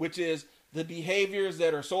 which is the behaviors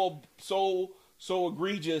that are so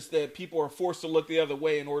egregious that people are forced to look the other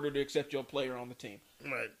way in order to accept your player on the team.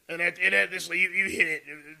 Right. And at this, you hit it.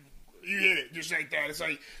 You hit it just like that. It's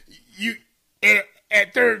like you at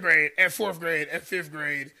 3rd grade, at 4th grade, at 5th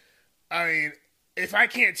grade. I mean, if I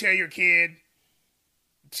can't tell your kid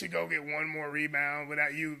to go get one more rebound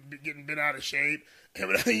without you getting bent out of shape, and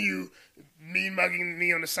without you mean mugging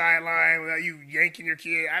me on the sideline, without you yanking your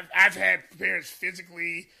kid, I've had parents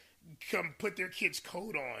physically come put their kid's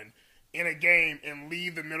coat on in a game and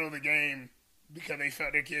leave the middle of the game because they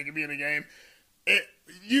felt their kid could be in the game.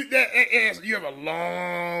 You have a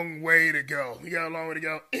long way to go. You got a long way to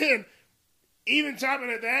go. And even talking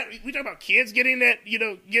at that, we talk about kids getting that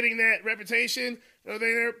reputation.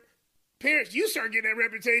 Their parents, you start getting that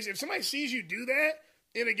reputation. If somebody sees you do that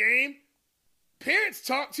in a game, parents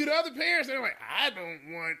talk to the other parents. And they're like, I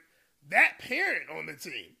don't want that parent on the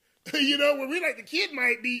team. Where we like the kid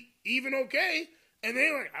might be even okay. And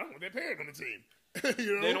they're like, I don't want that parent on the team.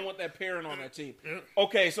 They don't want that parent on that team. Yeah.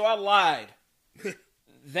 Okay, so I lied.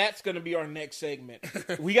 That's going to be our next segment.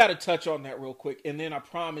 We got to touch on that real quick. And then I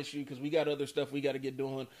promise you, because we got other stuff we got to get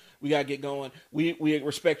doing. We got to get going. We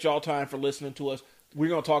respect y'all time for listening to us. We're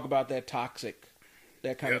going to talk about that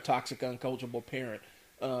kind of toxic, uncoachable parent.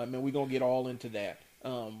 And we're going to get all into that.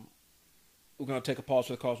 We're going to take a pause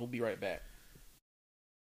for the cause. We'll be right back.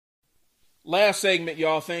 Last segment,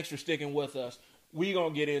 y'all. Thanks for sticking with us. We're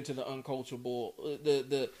going to get into the uncoachable,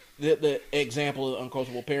 the example of the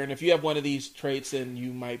uncoachable parent. If you have one of these traits, then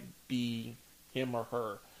you might be him or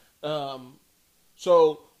her.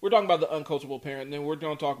 So we're talking about the uncoachable parent, and then we're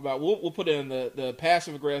going to talk about, we'll put in the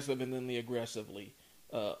passive-aggressive and then the aggressively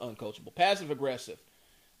uncoachable. Passive-aggressive.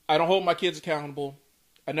 I don't hold my kids accountable.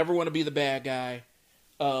 I never want to be the bad guy.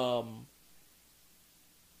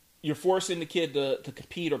 you're forcing the kid to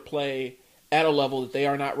compete or play at a level that they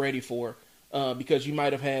are not ready for, because you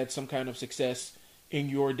might have had some kind of success in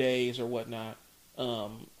your days or whatnot,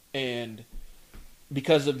 and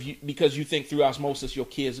because you think through osmosis your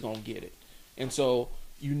kid's gonna get it, and so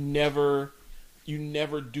you never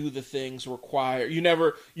do the things required. You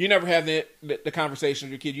never have the conversation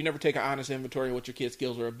with your kid. You never take an honest inventory of what your kid's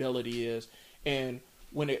skills or ability is, and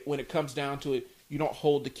when it comes down to it, you don't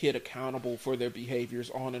hold the kid accountable for their behaviors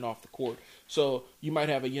on and off the court. So you might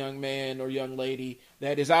have a young man or young lady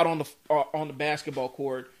that is out on the basketball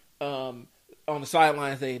court, on the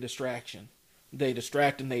sidelines. They a distraction. They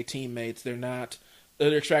distracting their teammates. They're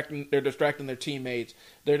distracting their teammates.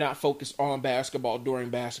 They're not focused on basketball during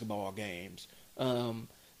basketball games.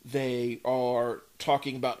 They are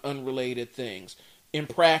talking about unrelated things. In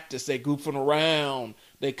practice, they goofing around.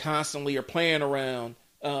 They constantly are playing around.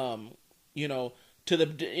 And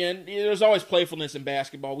there's always playfulness in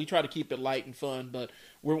basketball. We try to keep it light and fun, but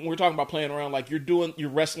we're talking about playing around like you're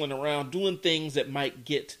wrestling around, doing things that might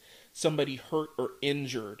get somebody hurt or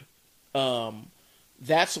injured.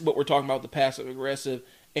 That's what we're talking about, the passive aggressive,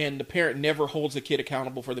 and the parent never holds the kid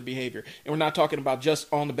accountable for the behavior. And we're not talking about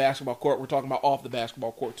just on the basketball court, we're talking about off the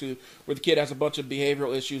basketball court too, where the kid has a bunch of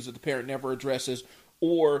behavioral issues that the parent never addresses,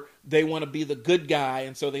 or they want to be the good guy,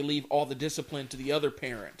 and so they leave all the discipline to the other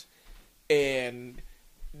parent. And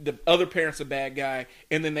the other parent's a bad guy,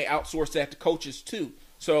 and then they outsource that to coaches too.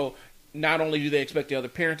 So not only do they expect the other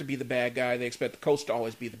parent to be the bad guy, they expect the coach to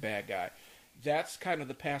always be the bad guy. That's kind of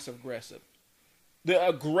the passive-aggressive. The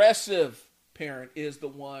aggressive parent is the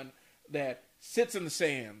one that sits in the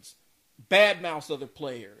stands, badmouths other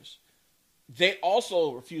players. They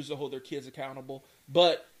also refuse to hold their kids accountable,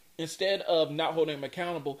 but instead of not holding them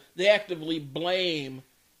accountable, they actively blame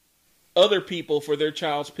other people for their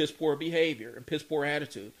child's piss poor behavior and piss poor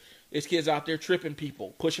attitude. This kid's out there tripping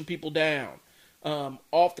people, pushing people down.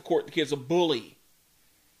 Off the court, the kid's a bully.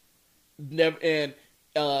 When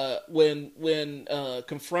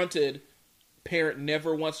confronted, parent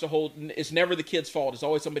never wants to hold. It's never the kid's fault. It's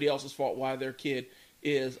always somebody else's fault why their kid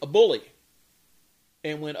is a bully.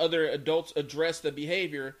 And when other adults address the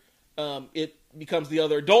behavior, it becomes the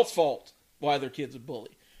other adult's fault why their kid's a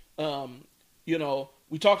bully.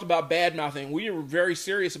 We talked about bad mouthing. We were very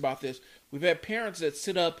serious about this. We've had parents that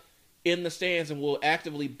sit up in the stands and will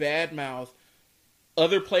actively badmouth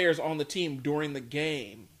other players on the team during the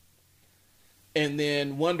game, and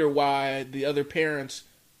then wonder why the other parents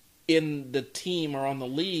in the team or on the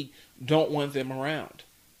league don't want them around.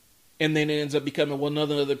 And then it ends up becoming, well, none of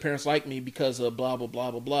the other parents like me because of blah, blah,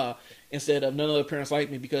 blah, blah, blah, instead of none of the parents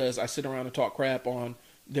like me because I sit around and talk crap on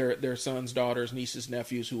their sons, daughters, nieces,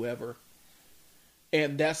 nephews, whoever.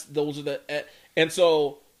 And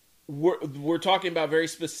so we're talking about very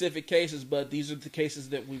specific cases, but these are the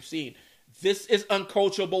cases that we've seen. This is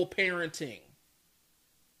uncoachable parenting.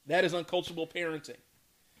 That is uncoachable parenting.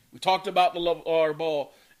 We talked about the love of our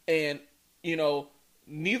ball, and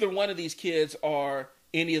neither one of these kids are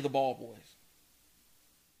any of the ball boys.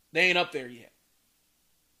 They ain't up there yet.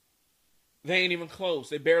 They ain't even close.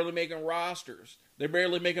 They're barely making rosters. They're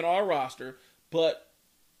barely making our roster, but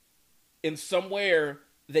in somewhere,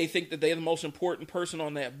 they think that they're the most important person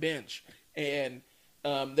on that bench. And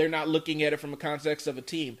they're not looking at it from a context of a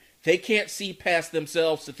team. They can't see past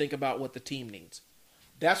themselves to think about what the team needs.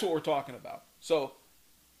 That's what we're talking about. So,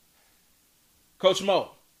 Coach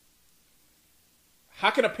Moe,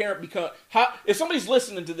 how can a parent if somebody's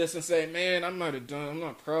listening to this and saying, man, I'm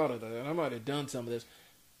not proud of that. I might have done some of this.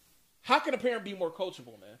 How can a parent be more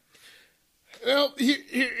coachable, man? Well,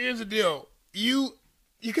 here's the deal. You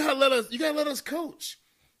gotta let us coach.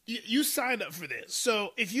 You signed up for this.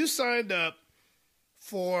 So if you signed up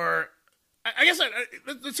for, I guess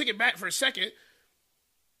let's take it back for a second.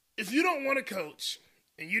 If you don't want to coach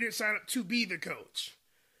and you didn't sign up to be the coach,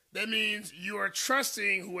 that means you are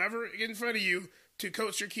trusting whoever in front of you to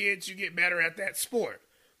coach your kids to get better at that sport.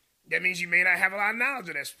 That means you may not have a lot of knowledge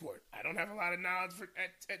of that sport. I don't have a lot of knowledge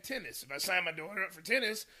at tennis. If I sign my daughter up for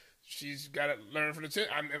tennis, she's got to learn from the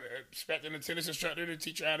tennis. I'm expecting a tennis instructor to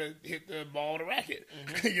teach her how to hit the ball with a racket,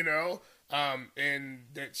 and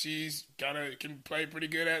that she's can play pretty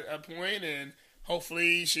good at a point, and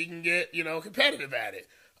hopefully she can get competitive at it.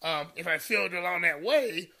 If I filter along that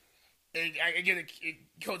way, and I get a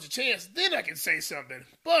coach a chance, then I can say something.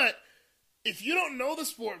 But if you don't know the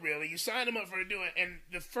sport really, you sign them up for doing it, and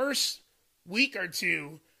the first week or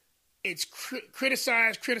two, it's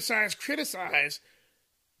criticize.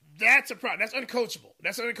 That's a problem. That's uncoachable.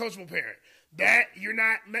 That's an uncoachable parent. That you're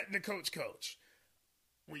not letting the coach.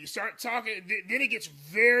 When you start talking, then it gets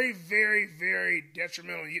very, very, very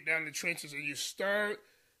detrimental. You get down in the trenches and you start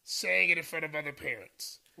saying it in front of other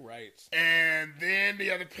parents. Right. And then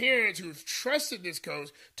the other parents who've trusted this coach,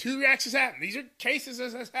 two reactions happen. These are cases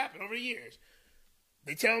that has happened over the years.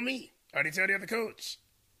 They tell me, or they tell the other coach.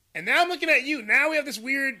 And now I'm looking at you. Now we have this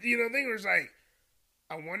weird, thing where it's like,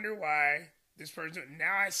 I wonder why this person,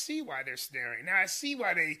 now I see why they're staring. Now I see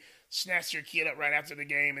why they snatch your kid up right after the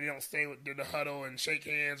game and they don't stay with the huddle and shake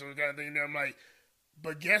hands or the kind of thing. And I'm like,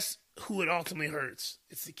 but guess who it ultimately hurts?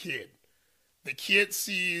 It's the kid. The kid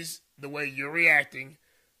sees the way you're reacting.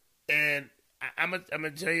 And I'm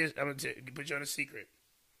gonna tell you, put you on a secret.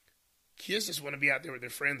 Kids just want to be out there with their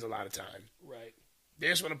friends a lot of time. Right. They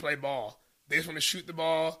just want to play ball. They just want to shoot the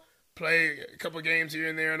ball, play a couple of games here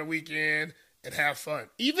and there on the weekend, and have fun.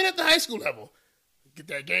 Even at the high school level, get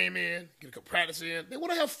that game in, get a couple practice in. They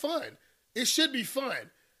want to have fun. It should be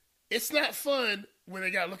fun. It's not fun when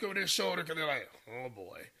they got to look over their shoulder because they're like, oh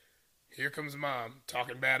boy, here comes mom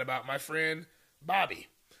talking bad about my friend Bobby.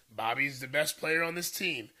 Bobby's the best player on this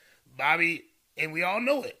team. Bobby, and we all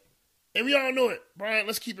know it. Brian,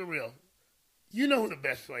 let's keep it real. You know who the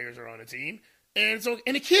best players are on the team. And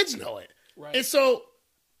the kids know it. Right. And so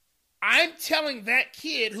I'm telling that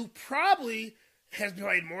kid who probably has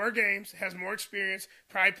played more games, has more experience,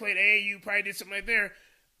 probably played AAU, probably did something like that.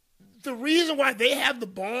 The reason why they have the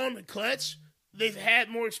ball in the clutch, they've had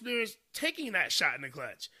more experience taking that shot in the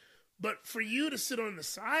clutch. But for you to sit on the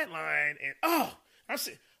sideline and, of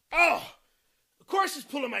course it's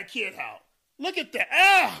pulling my kid out. Look at that.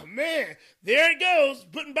 Oh, man. There it goes.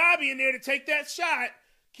 Putting Bobby in there to take that shot.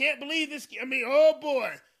 Can't believe this. I mean, oh,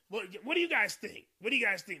 boy. What do you guys think?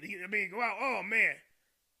 I mean, go out. Oh, man.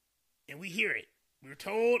 And we hear it. We're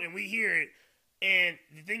told and we hear it. And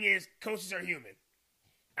the thing is, coaches are human.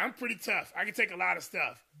 I'm pretty tough. I can take a lot of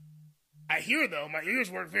stuff. I hear, though, my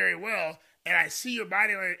ears work very well, and I see your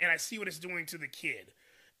body and I see what it's doing to the kid.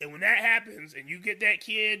 And when that happens and you get that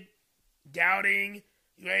kid doubting,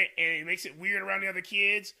 right, and it makes it weird around the other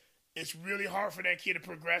kids, it's really hard for that kid to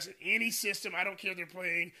progress in any system. I don't care if they're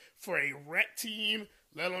playing for a rec team,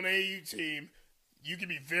 let alone an AU team. You can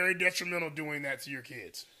be very detrimental doing that to your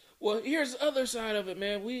kids. Well, here's the other side of it,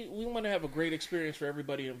 man. We want to have a great experience for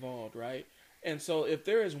everybody involved, right? And so if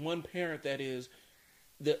there is one parent that is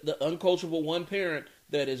the uncoachable one parent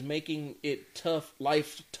that is making it tough,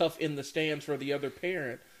 life tough in the stands for the other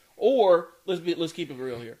parent, or let's keep it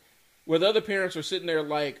real here, where the other parents are sitting there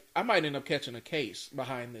like, I might end up catching a case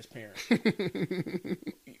behind this parent.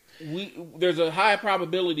 There's a high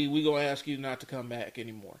probability we're going to ask you not to come back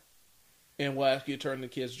anymore. And we'll ask you to turn the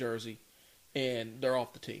kid's jersey, and they're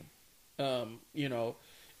off the team. And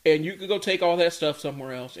you can go take all that stuff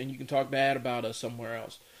somewhere else, and you can talk bad about us somewhere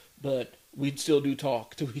else. But we still do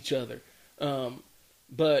talk to each other.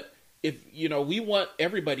 But if, we want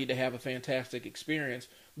everybody to have a fantastic experience,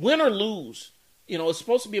 win or lose. It's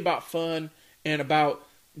supposed to be about fun and about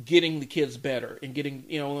getting the kids better and getting,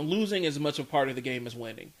 and losing is as much a part of the game as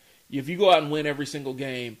winning. If you go out and win every single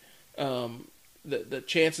game, the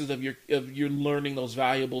chances of your learning those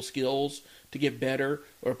valuable skills to get better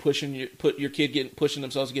or pushing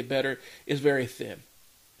themselves to get better is very thin.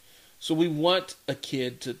 So we want a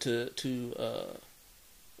kid to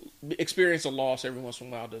experience a loss every once in a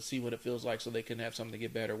while to see what it feels like so they can have something to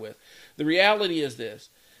get better with. The reality is this.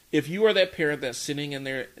 If you are that parent that's sitting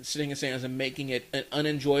in stands and making it an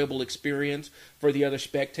unenjoyable experience for the other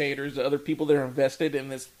spectators, the other people that are invested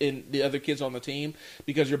in the other kids on the team,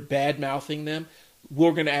 because you're bad-mouthing them,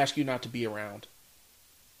 we're going to ask you not to be around.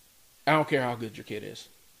 I don't care how good your kid is.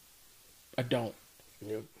 I don't.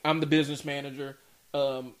 Yep. I'm the business manager.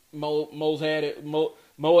 Mo's had it. Mo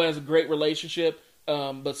has a great relationship.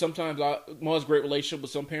 But sometimes Mo has a great relationship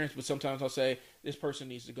with some parents, but sometimes I'll say, this person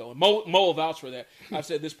needs to go. And Mo will vouch for that. I've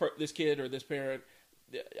said, this kid or this parent,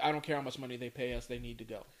 I don't care how much money they pay us, they need to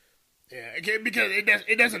go. Yeah, because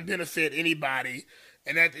it doesn't benefit anybody.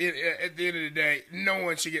 And at the end of the day, no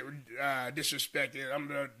one should get disrespected.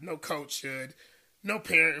 No coach should. No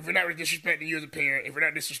parent. If we're not disrespecting you as a parent, if we're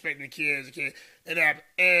not disrespecting the kid as a kid.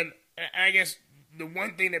 And I guess the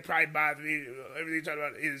one thing that probably bothers me, everything you talk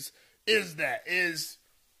about, is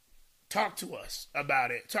talk to us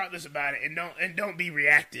about it. Talk to us about it, and don't be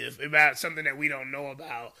reactive about something that we don't know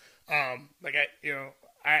about. I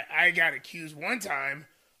got accused one time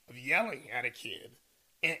of yelling at a kid,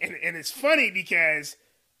 and it's funny because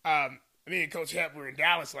me and Coach Hep were in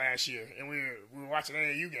Dallas last year, and we were watching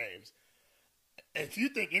AAU games. If you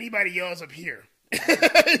think anybody yells up here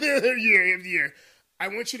every year, I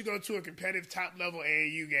want you to go to a competitive top-level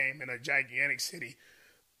AAU game in a gigantic city.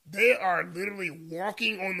 They are literally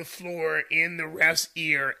walking on the floor in the ref's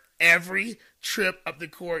ear every trip up the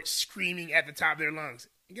court, screaming at the top of their lungs.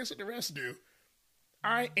 And guess what the refs do?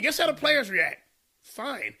 All right. And guess how the players react?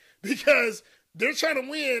 Fine. Because they're trying to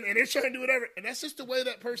win and they're trying to do whatever. And that's just the way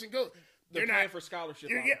that person goes. They're playing for scholarship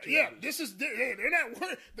opportunities. Yeah, they're not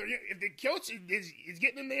worried. If the coach is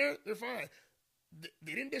getting them there, they're fine.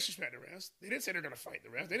 They didn't disrespect the refs. They didn't say they're going to fight the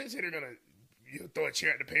refs. They didn't say they're going to throw a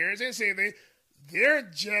chair at the parents. They didn't say anything. They're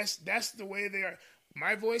just, that's the way they are.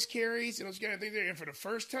 My voice carries, and those kind of things there. And for the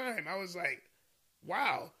first time, I was like,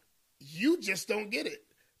 wow, you just don't get it.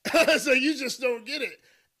 So you just don't get it.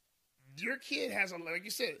 Your kid has, like you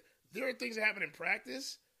said, there are things that happen in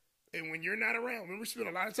practice. And when you're not around, when we spend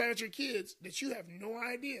a lot of time with your kids, that you have no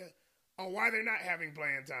idea on why they're not having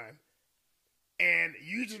playing time. And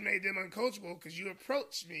you just made them uncoachable because you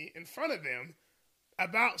approached me in front of them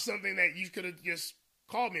about something that you could have just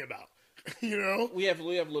called me about. You know? We have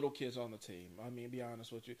little kids on the team. I mean, to be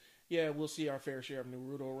honest with you. Yeah, we'll see our fair share of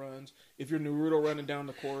Naruto runs. If you're Naruto running down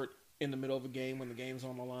the court in the middle of a game when the game's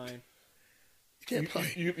on the line, you can't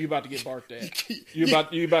play. You're about to get barked at. You're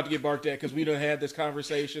about to get barked at because we done had this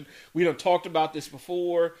conversation. We done talked about this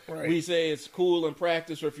before. Right. We say it's cool in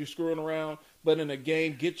practice or if you're screwing around, but in a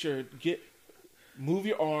game, move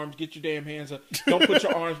your arms, get your damn hands up. Don't put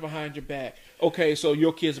your arms behind your back. Okay, so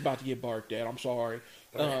your kid's about to get barked at. I'm sorry.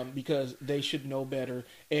 Because they should know better,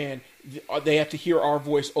 and they have to hear our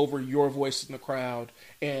voice over your voice in the crowd,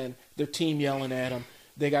 and their team yelling at them.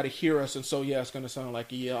 They got to hear us, and so yeah, it's going to sound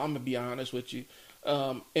like a yell. I'm going to be honest with you.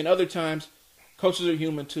 And other times, coaches are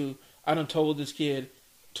human too. I done told this kid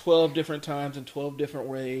 12 different times in 12 different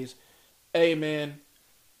ways, hey man,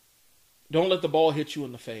 don't let the ball hit you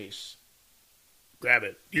in the face. Grab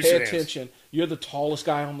it. Pay attention. You're the tallest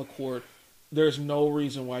guy on the court. There's no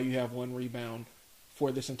reason why you have one rebound.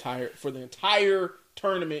 For the entire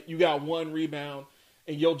tournament, you got one rebound,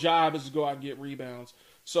 and your job is to go out and get rebounds.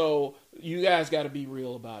 So you guys got to be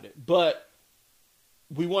real about it. But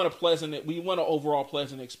we want an overall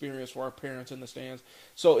pleasant experience for our parents in the stands.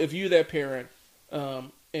 So if you're that parent,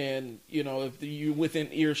 and you know if you're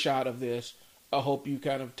within earshot of this, I hope you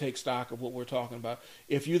kind of take stock of what we're talking about.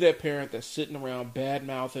 If you're that parent that's sitting around bad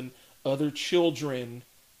mouthing other children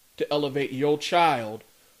to elevate your child.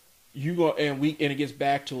 And it gets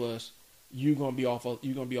back to us. You're gonna be off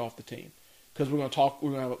the team because we're gonna talk.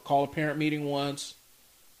 We're gonna call a parent meeting once.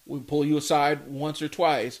 We pull you aside once or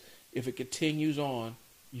twice. If it continues on,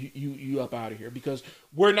 you up out of here because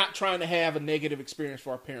we're not trying to have a negative experience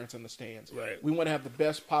for our parents in the stands. Right. We want to have the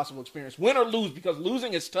best possible experience, win or lose, because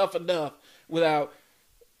losing is tough enough without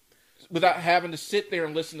having to sit there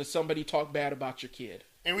and listen to somebody talk bad about your kid.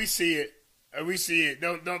 And we see it.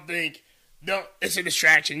 Don't think. It's a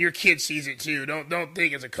distraction. Your kid sees it too. Don't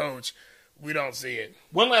think as a coach we don't see it.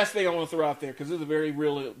 One last thing I want to throw out there because this is a very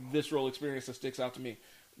real, visceral experience that sticks out to me.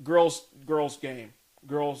 Girls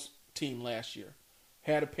team last year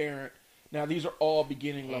had a parent. Now these are all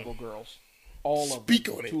beginning level girls, all of them. Speak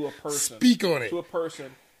on it. To a person. Speak on it. To a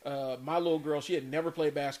person. My little girl, she had never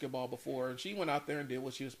played basketball before, and she went out there and did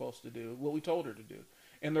what she was supposed to do, what we told her to do.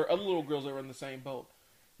 And there are other little girls that were in the same boat.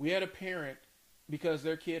 We had a parent because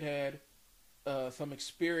their kid had some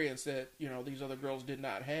experience that these other girls did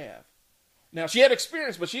not have. Now she had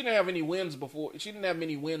experience, but she didn't have any wins before. She didn't have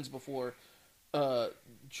many wins before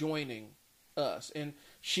joining us, and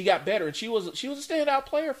she got better. And she was a standout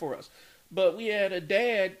player for us. But we had a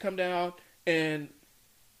dad come down and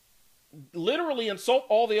literally insult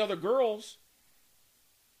all the other girls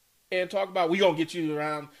and talk about we gonna get you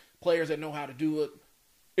around players that know how to do it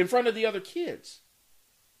in front of the other kids.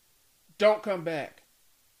 Don't come back.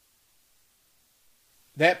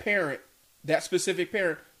 That parent, that specific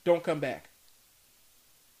parent, don't come back.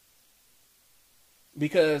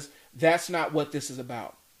 Because that's not what this is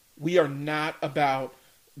about. We are not about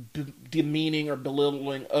demeaning or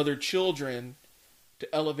belittling other children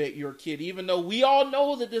to elevate your kid. Even though we all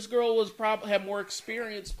know that this girl was had more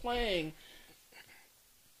experience playing,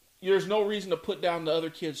 there's no reason to put down the other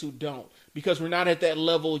kids who don't. Because we're not at that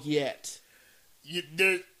level yet. You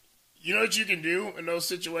know what you can do in those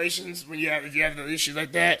situations when you have those issues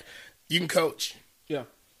like that? You can coach. Yeah.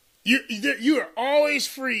 You are always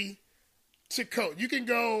free to coach. You can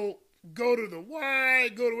go to the Y,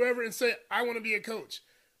 go to wherever and say, I want to be a coach.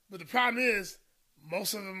 But the problem is,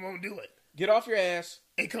 most of them won't do it. Get off your ass.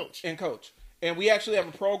 And coach. And we actually have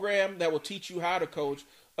a program that will teach you how to coach.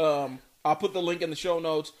 I'll put the link in the show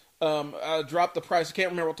notes. I'll drop the price. I can't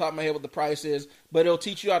remember off the top of my head what the price is, but it'll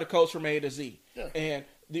teach you how to coach from A to Z. Yeah. And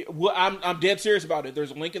I'm dead serious about it.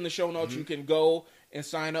 There's a link in the show notes. Mm-hmm. You can go and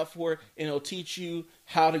sign up for it, and it'll teach you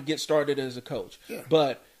how to get started as a coach. Yeah.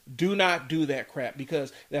 But do not do that crap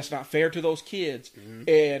because that's not fair to those kids. Mm-hmm.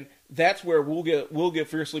 And that's where we'll get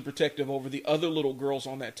fiercely protective over the other little girls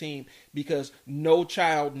on that team, because no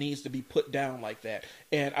child needs to be put down like that.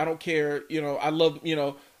 And I don't care, I love,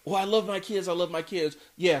 well, I love my kids. I love my kids.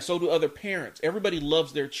 Yeah, so do other parents. Everybody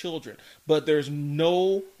loves their children, but there's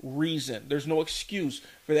no reason, there's no excuse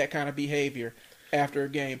for that kind of behavior after a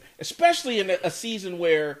game, especially in a season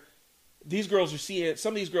where these girls are seeing,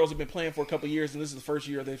 some of these girls have been playing for a couple of years, and this is the first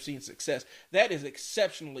year they've seen success. That is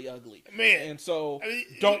exceptionally ugly. Man. And so,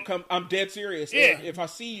 don't come, I'm dead serious. Yeah. If I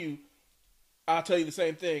see you, I'll tell you the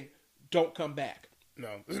same thing. Don't come back. No,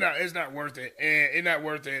 it's not worth it. And it's not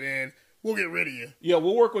worth it, and we'll get rid of you. Yeah,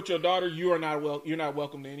 we'll work with your daughter. You're not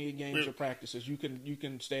welcome to any games or practices. You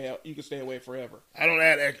can stay out. You can stay away forever. I don't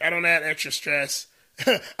add extra stress.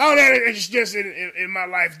 I don't have extra stress in my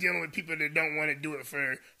life dealing with people that don't want to do it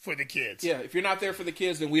for the kids. Yeah, if you're not there for the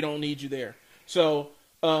kids, then we don't need you there. So,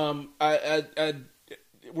 we're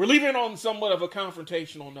leaving it on somewhat of a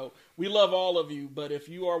confrontational note. We love all of you, but if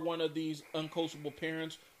you are one of these uncoachable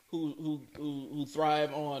parents who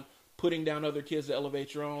thrive on putting down other kids to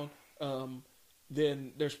elevate your own,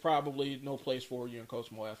 then there's probably no place for you in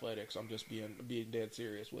Coachable Athletics. I'm just being dead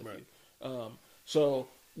serious with you. So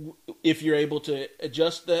if you're able to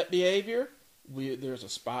adjust that behavior, there's a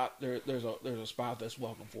spot there's a spot that's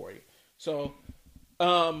welcome for you. So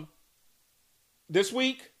this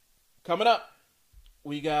week coming up,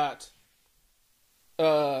 we got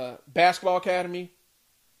Basketball Academy.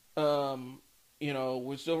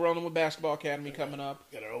 We're still rolling with Basketball Academy coming up.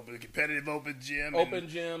 Got our competitive open gym.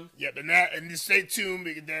 Yep, and just stay tuned.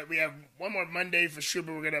 We have one more Monday for sure,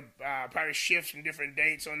 but we're going to probably shift some different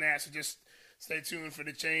dates on that, so just stay tuned for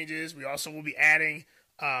the changes. We also will be adding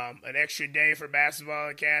an extra day for Basketball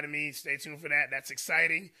Academy. Stay tuned for that. That's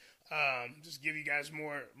exciting. Just give you guys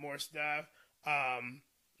more stuff.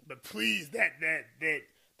 But please, that the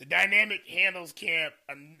Dynamic Handles Camp,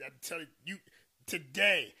 I'm telling you,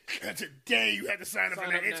 today you have to sign up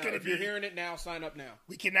for that. It's going to be. If you're hearing it now, sign up now.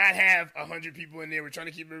 We cannot have 100 people in there. We're trying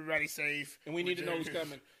to keep everybody safe, and we need to know who's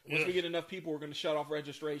coming. Once we get enough people, we're going to shut off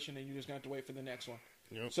registration, and you're just going to have to wait for the next one.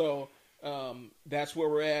 Yep. So that's where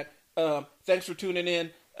we're at. Thanks for tuning in.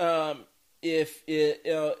 If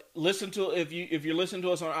you're listening to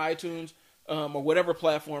us on iTunes or whatever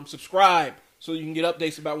platform, subscribe so you can get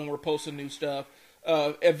updates about when we're posting new stuff.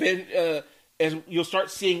 As you'll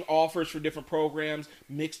start seeing offers for different programs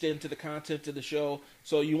mixed into the content of the show,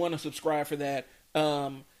 so you want to subscribe for that.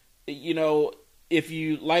 If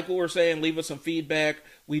you like what we're saying, leave us some feedback.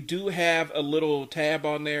 We do have a little tab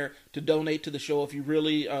on there to donate to the show. If you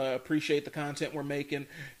really appreciate the content we're making,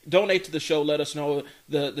 donate to the show. Let us know.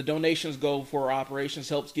 The donations go for our operations,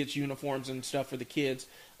 helps get uniforms and stuff for the kids,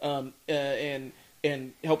 and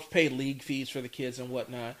helps pay league fees for the kids and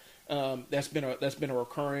whatnot. That's been a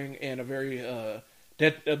recurring and a very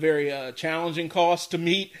challenging cost to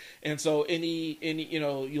meet. And so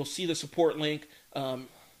you'll see the support link on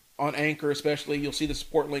Anchor, especially. You'll see the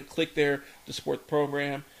support link. Click there to support the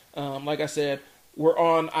program. Like I said, we're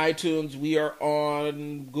on iTunes. We are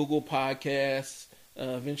on Google Podcasts.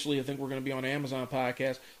 Eventually, I think we're going to be on Amazon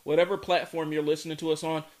Podcasts. Whatever platform you're listening to us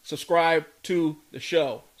on, subscribe to the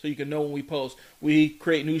show so you can know when we post. We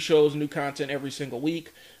create new shows, new content every single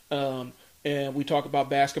week. And we talk about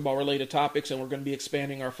basketball-related topics, and we're going to be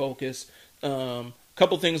expanding our focus.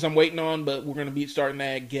 Couple things I'm waiting on, but we're going to be starting to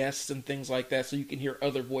add guests and things like that, so you can hear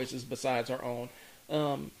other voices besides our own.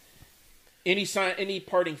 Any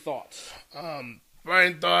parting thoughts?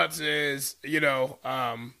 Parting thoughts is,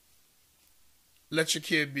 let your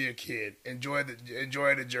kid be a kid. Enjoy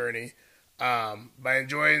the journey. By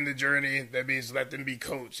enjoying the journey, that means let them be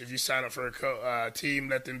coached. If you sign up for a team,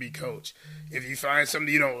 let them be coached. If you find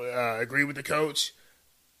something you don't agree with the coach,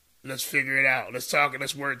 let's figure it out. Let's talk and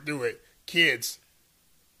let's work through it. Kids,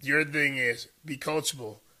 your thing is be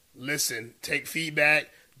coachable. Listen, take feedback.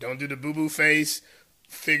 Don't do the boo-boo face.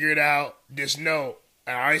 Figure it out. Just know,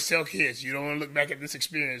 I always tell kids, you don't want to look back at this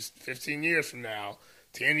experience 15 years from now,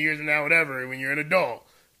 10 years from now, whatever, when you're an adult,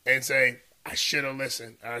 and say, I should have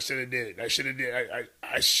listened. I should have did it. I should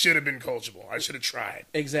have been coachable. I should have tried.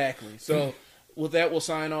 Exactly. So with that, we'll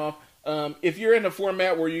sign off. If you're in a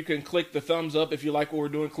format where you can click the thumbs up, if you like what we're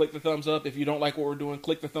doing, click the thumbs up. If you don't like what we're doing,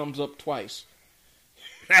 click the thumbs up twice.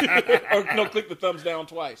 Or no, click the thumbs down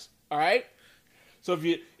twice. All right? So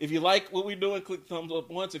if you like what we're doing, click the thumbs up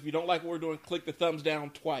once. If you don't like what we're doing, click the thumbs down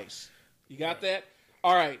twice. You got that?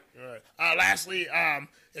 All right. Lastly,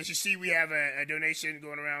 as you see, we have a donation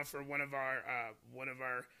going around for one of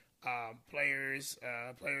our players.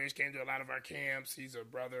 Players came to a lot of our camps. He's a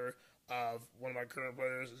brother of one of our current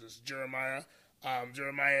players. This is Jeremiah.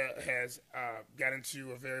 Jeremiah has got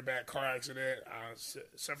into a very bad car accident,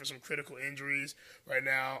 suffered some critical injuries. Right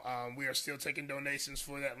now, we are still taking donations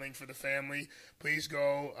for that link for the family. Please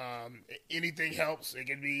go. Anything helps. It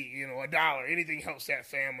can be $1. Anything helps that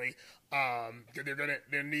family.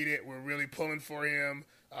 They're needed. We're really pulling for him.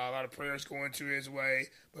 A lot of prayers going to his way.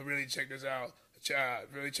 But really check this out.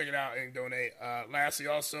 Really check it out and donate. Lastly,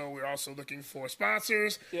 we're also looking for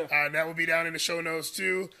sponsors. Yeah. That will be down in the show notes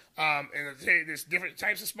too. And there's different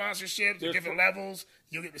types of sponsorships, different levels.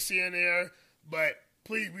 You'll get to see in there. But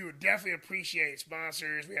please, we would definitely appreciate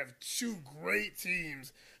sponsors. We have 2 great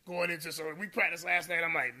teams going into. So we practiced last night.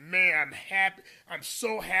 I'm like, man, I'm happy. I'm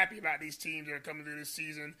so happy about these teams that are coming through this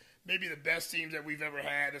season. Maybe the best teams that we've ever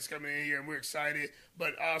had that's coming in here, and we're excited.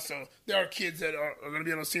 But also, there are kids that are going to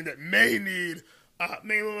be on those teams that may need a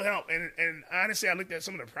little help. And honestly, I looked at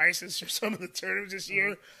some of the prices for some of the tournaments this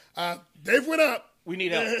year. They've went up. We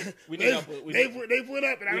need help. We need help. They've went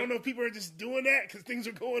up, and I don't know if people are just doing that because things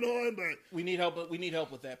are going on. But we need help. We need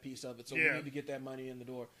help with that piece of it. So we need to get that money in the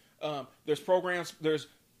door. There's programs. There's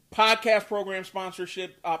podcast program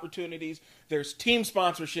sponsorship opportunities. There's team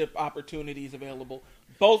sponsorship opportunities available.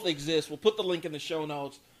 Both exist. We'll put the link in the show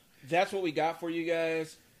notes. That's what we got for you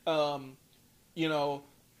guys. Thank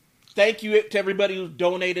you to everybody who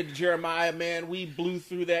donated to Jeremiah. Man, we blew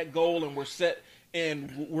through that goal and we're set.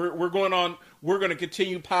 And we're going on. We're going to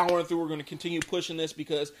continue powering through. We're going to continue pushing this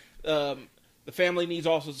because the family needs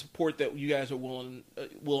also support that you guys are willing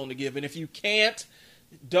to give. And if you can't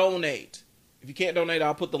donate,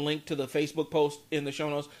 I'll put the link to the Facebook post in the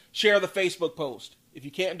show notes. Share the Facebook post. If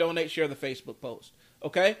you can't donate, share the Facebook post.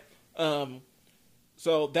 Okay?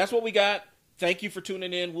 So that's what we got. Thank you for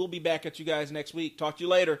tuning in. We'll be back at you guys next week. Talk to you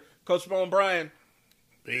later. Coach Moe and Brian.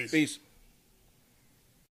 Peace. Peace.